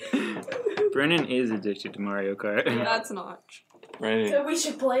 Brennan is addicted to Mario Kart. That's not. Right. So we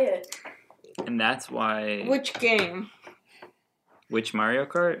should play it. And that's why... Which game? Which Mario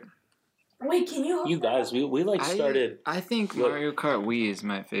Kart? Wait, can you? You guys, we like started. I think Mario Kart Wii is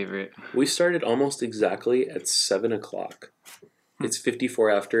my favorite. We started almost exactly at 7:00. It's 54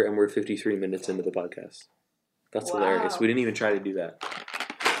 after, and we're 53 minutes into the podcast. That's hilarious. We didn't even try to do that.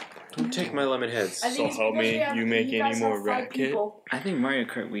 Don't take my lemon heads. I think So help me, you make any guys more have 5 racket? people. I think Mario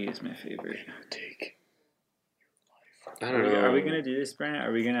Kart Wii is my favorite. Take. I don't know. Are we gonna do this, Brennan?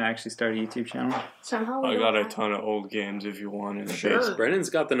 Are we gonna actually start a YouTube channel? Somehow we I don't got a have- ton of old games if you want in the Sure. basement. Brennan's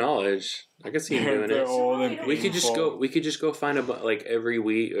got the knowledge. I can see him doing They're it. old and We could just go. painful. We could just go find like every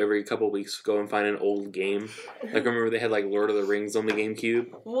week, every couple of weeks, go and find an old game. Like remember they had like Lord of the Rings on the GameCube.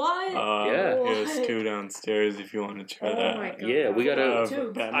 What? Yeah. There's 2 downstairs if you want to try Oh that. my god. Yeah, we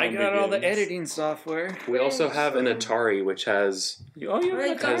gotta. Batman Begins. software. We also have an Atari which has. Oh, you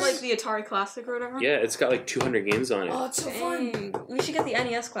Like, got Because- like the Atari Classic or whatever? Yeah, it's got like 200 games on it. Oh, it's so fun. Dang. We should get the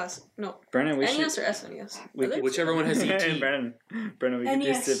NES Classic. No. Brennan, we NES should. or SNES? We Are they- could- Whichever one has ET. Brennan, we could do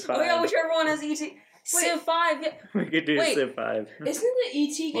NES. Civ 5. Oh yeah, whichever one has ET. Civ 5, yeah. We could do Wait. Civ 5. Isn't the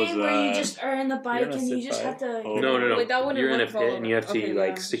ET What's game where you that? just are in the bike You're on and you Civ just 5. have to? Oh. No. Wait, that wouldn't You're in a work for pit all and you have of to them.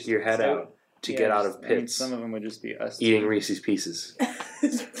 like Okay, stick your head So- out to get out of pits. some of them would just be us. Eating Reese's Pieces.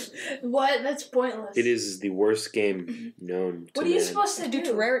 What? That's pointless. It is the worst game known to What are you man. supposed to Do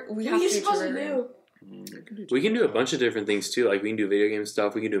do? Terraria. We What have are you to do supposed to Terraria. do? We can do a bunch of different things too. Like we can do video game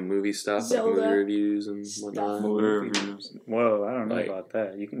stuff. We can do movie stuff, Zelda. like movie reviews and whatnot. Movie reviews. Whoa, I don't know Like- about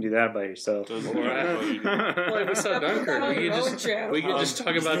that. You can do that by yourself. Doesn't Or- matter what you do. Well, we saw Dunkirk. We could just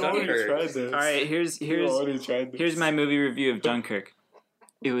talk about You already Dunkirk. tried this. All right, You already tried this. here's my movie review of Dunkirk.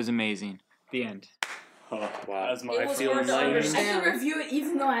 It was amazing. The end. Oh, Wow. that's my It was feel hard to enlightened. I understand. can review it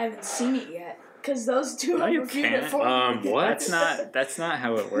even though I haven't seen it yet. Because those two No, have you reviewed it can't. for me. What? That's not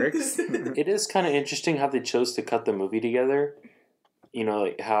how it works. It is kind of interesting how they chose to cut the movie together. you know,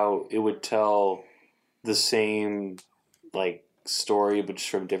 like how it would tell the same like story but just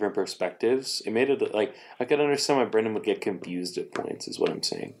from different perspectives. It made it like I could understand why Brendan would get confused at points, is what I'm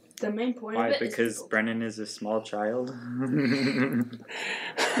saying. The main point Why? of it Because is Brennan is a small child?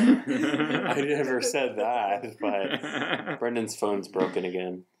 I never said that, but Brendan's phone's broken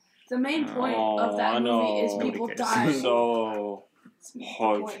again. the main point of I that movie is know. people Nobody cares. dying. So It's the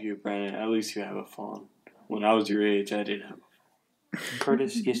hard point. for you, Brandon. At least you have a phone. When I was your age, I didn't have a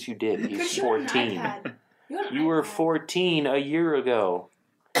Curtis, yes you did. Because He's you had an 14. iPad. You had an You were iPad. 14 a year ago.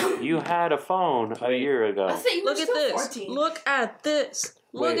 You had a phone a year I ago. thought you were Look at still this. 14. Look at this.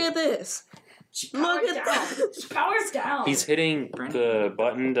 Look Wait. at this. Just Look power at down. that. Just power down. He's hitting the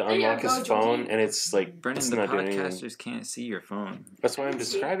button to There you unlock go, his phone, Georgie. and it's like Brennan, it's the not doing anything. podcasters can't see your phone. That's why I'm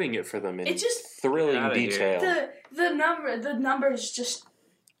describing it for them in It just thrilling Get outta here. detail. the numbers just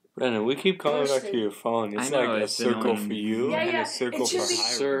Brandon, we keep coming back to your phone. It's I know, like a it's circle annoying. for you Yeah, and yeah. a circle It should for be-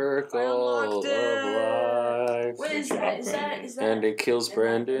 Hiram. Circle I of unlocked it. life. what is Good that? job, Is that Brandon. is that And it kills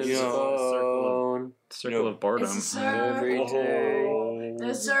Brandon's You know, phone. Circle of boredom. It's a circle. Every day.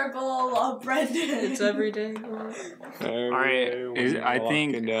 The circle of Brendan. It's every day.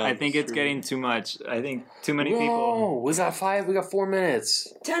 I think it's getting too much. I think too many people. Whoa, we got 4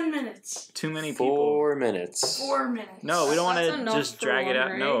 minutes. 10 minutes. Too many people. 4 minutes. 4 minutes. No, we don't want That's to enough just for drag it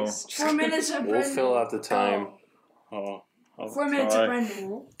one out. No. race. 4 minutes of We'll Brendan. fill out the time. Oh, I'll 4 minutes try. of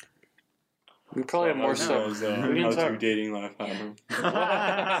Brendan. We probably have more How's, stuff. We can how's your talk. dating life, Hiram?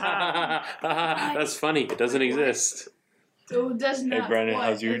 That's funny. It doesn't exist. So does Hey, not. Brandon, what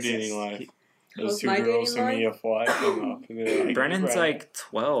how's your exists. dating life? Those How's two my girls dating sent me a fly came up. And they're like, Brennan's Brandon. like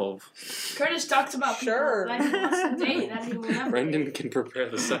 12. Curtis talks about people Sure. that he wants to date that he will never Brendan date. can prepare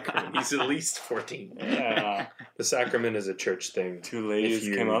the sacrament. He's at least 14. Yeah. The sacrament is a church thing. Two ladies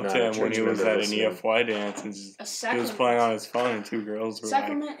you're came up not to a him when church he was member at an listening. EFY dance and just, A he was sacrament. playing on his phone and two girls were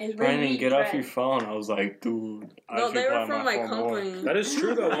Sacrament is like, where you Brandon, eat get off bread. your phone. I was like, dude, I No, should they play were on from my phone more. company. That is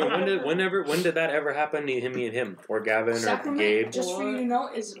true though. When did that ever happen to me and him? Or Gavin or Sacrament, Gabe? just for you to know,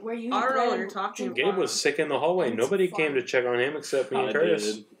 is where you eat I don't know bread what you're and talking drink Gabe wine. was sick in the hallway. It's Nobody fun. came to check on him except me and I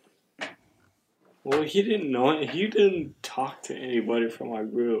Curtis. did. Well, he didn't know it. He didn't talk to anybody from our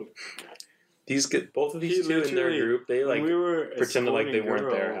group. Both of He these two in their literally- group, they like we were pretended like they escorting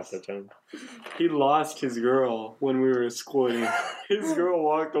weren't there girls. half the time. He lost his girl when we were escorting. His girl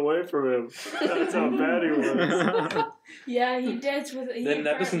walked away from him. That's how bad he was. Yeah, he danced with. He Then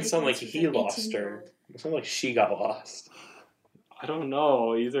that doesn't apparently sound like danced he with an lost 18-year-old. her. It sounds like she got lost. I don't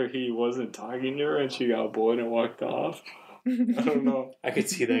know. Either he wasn't talking to her and she got bored and walked off. I don't know. I could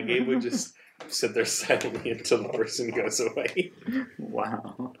see that. Gabe would just sit there silently until the person goes away.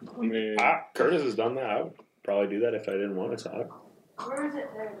 Wow. I mean, Curtis has done that. I would probably do that if I didn't want to talk. Where is it?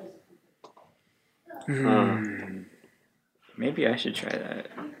 There it is. Maybe I should try that.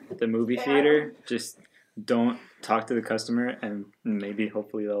 The movie theater, just don't talk to the customer and maybe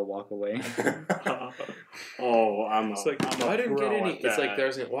hopefully they'll walk away. oh, I'm a, It's like, I'm a I didn't get pro any. at It's like that.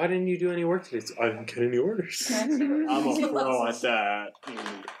 there's. Why didn't you do any work today? It's, I didn't get any orders. I'm a pro at that.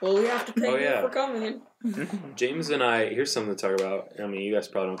 Well, we have to pay Oh, you yeah. for coming. James and I. Here's something to talk about. I mean, you guys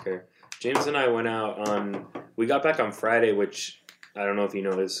probably don't care. James and I went out on. We got back on Friday, which I don't know if you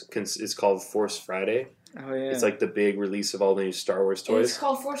know is. It's called Force Friday. Oh yeah. It's like the big release of all the new Star Wars It's toys.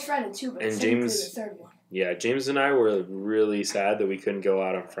 called Force Friday too, but And it's technically James- the third one. Yeah, James and I were really sad that we couldn't go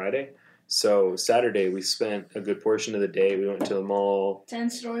out on Friday. So Saturday we spent a good portion of the day. We went to the mall, 10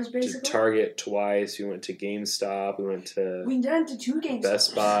 stores to basically. Target twice. We went to GameStop. We went to We went to 2 games.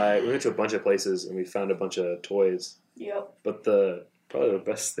 Best Buy. We went to a bunch of places and we found a bunch of toys. Yep. But probably the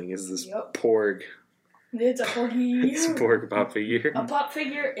best thing is this Yep. Porg. It's a Porgy. It's a Porg pop figure. A pop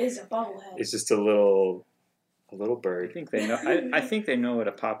figure is a bobblehead. It's just a little I bird. think they know. I think they know what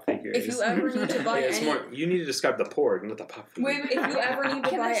a pop figure If is. you ever need to buy Yeah, it's any, more. You need to describe the Porg, not the pop figure. Wait, if you ever need to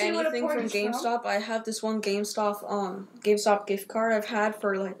Can I buy see what a anything port from is from? GameStop, I have this one GameStop gift card I've had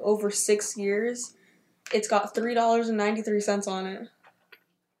for like over 6 years. It's got $3.93 on it.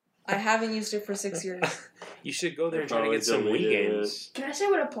 I haven't used it for 6 years. You should go there and try to Probably get some Wii deleted it. games. Can I say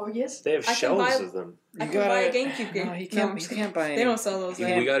what a Porg is? They have I can shelves buy- of them. I could buy a GameCube game. No, you I'm can't. just You can't buy. They don't sell those We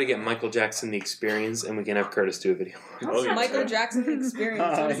there. got to get Michael Jackson the Experience, and we can have Curtis do a video. Oh, yeah. Michael Jackson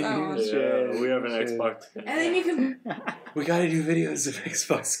Experience. What is that one? Yeah, we have an Shit. Xbox. And then you can. We got to do videos of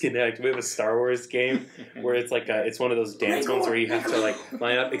Xbox Connect. We have a Star Wars game where it's like it's one of those dance ones where you have to like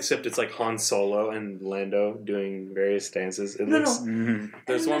line up, except it's like Han Solo and Lando doing various dances. It No, looks. Mhm.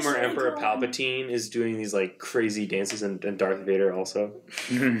 There's And one where that's Emperor like, Palpatine is doing these like crazy dances, and Darth Vader also.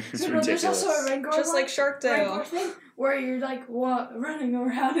 It's No, there's ridiculous. also a Rengar Just one like Shark rancor Tale. thing where you're like running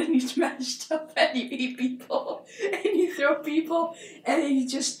around and you smash stuff and you eat people and you throw people and then you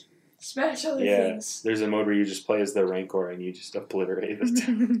just smash other things. There's a mode where you just play as the Rancor and you just obliterate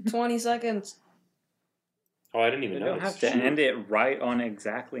the 20 seconds. Oh, I didn't You even know. don't have to end it right on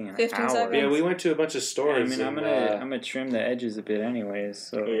exactly an 15 hour. seconds. Yeah, we went to a bunch of I stores. mean, I'm and, gonna trim the edges a bit, anyways.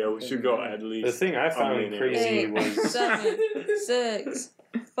 So Yeah, we should go at the least. thing I found minute. crazy 8, was 7, 6,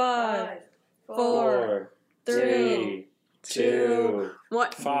 5, 4, 4, 3, 2,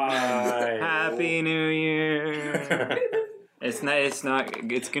 1. 5. Happy New Year. It's not. It's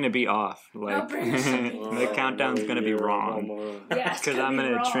not. It's gonna be off. Like bring us something. the countdown's gonna be wrong. Yeah, Because I'm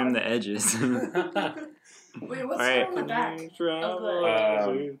gonna trim the edges. Wait, what's Alright. on the back?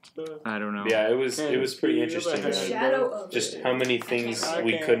 I don't know. Yeah, it was pretty interesting. The shadow of Just it. how many things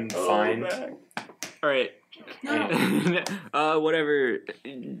we couldn't find. All right. No, Whatever.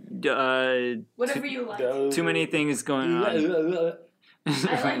 whatever you like. Too many things going on. like-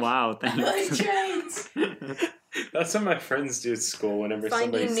 Wow. I like Thanks. trains. That's what my friends do at school whenever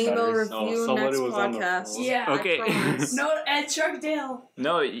Finding somebody Nemo stutters. review somebody next was on the podcast. phone. Yeah. Okay. promise. No, Ed Sharkdale.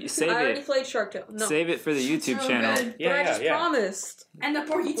 No, you save I already it. played Shark Tale. No. Save it for the YouTube So channel. good. But I just promised. And the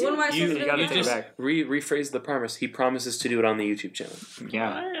Porky What am I too. supposed You, to do? You gotta you take it just back. rephrase the promise. He promises to do it on the YouTube channel.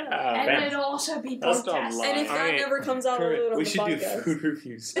 Yeah. And Bam. it'll also be That's not podcast. lying. And if that Alright. never comes out, I'll do it on We the should do podcast. food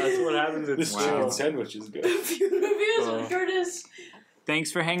reviews. That's what happens at This Wow. chicken sandwich is good. Reviews Well. with Curtis.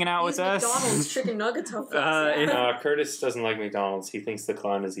 Thanks for hanging out These with us. McDonald's chicken nuggets. How Curtis doesn't like McDonald's. He thinks the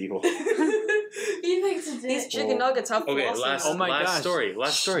clown is evil. He thinks it's These it. chicken nuggets have Okay, flossing. last Oh my last gosh. story.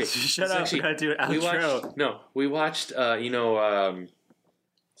 Last story. Shut It's up. actually- We gotta do an We outro. watched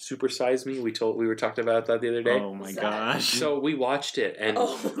Super Size Me. We were talking about that the other day. Oh my What's that? gosh. So we watched it, and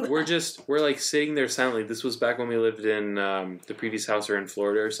Oh. we're like sitting there silently. This was back when we lived in the previous house or in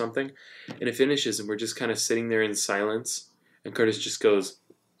Florida or something. And it finishes, and we're just kind of sitting there in silence. And Curtis just goes,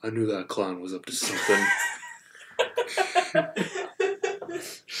 "I knew that clown was up to something."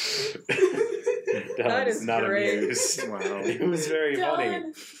 That is not great. amused. Wow. It was very funny.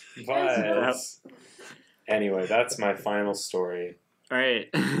 Done. But anyway, that's my final story. All right.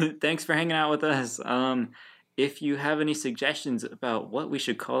 Thanks for hanging out with us. If you have any suggestions about what we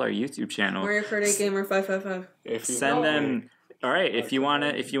should call our YouTube channel, Mario Kart 8 Gamer 555. If you send know them. me. All right. If you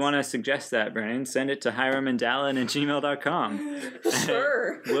wanna suggest that, Brennan, send it to hiramandallin@gmail.com.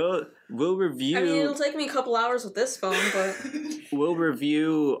 Sure. We'll review. I mean, it'll take me a couple hours with this phone, but We'll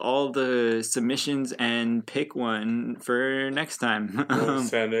review all the submissions and pick one for next time. We'll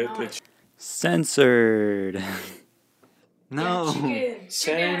send it to Censored. No.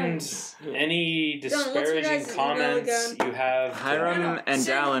 Send any what's your disparaging guys' email comments again? you have. to- Hiram and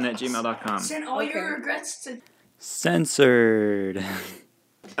Dallin@gmail.com. Send all Okay. your regrets to Censored.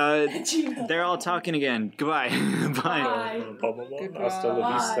 Gmail. They're all talking again. Goodbye. Bye. Bye. Hasta la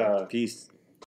Goodbye. vista. Peace.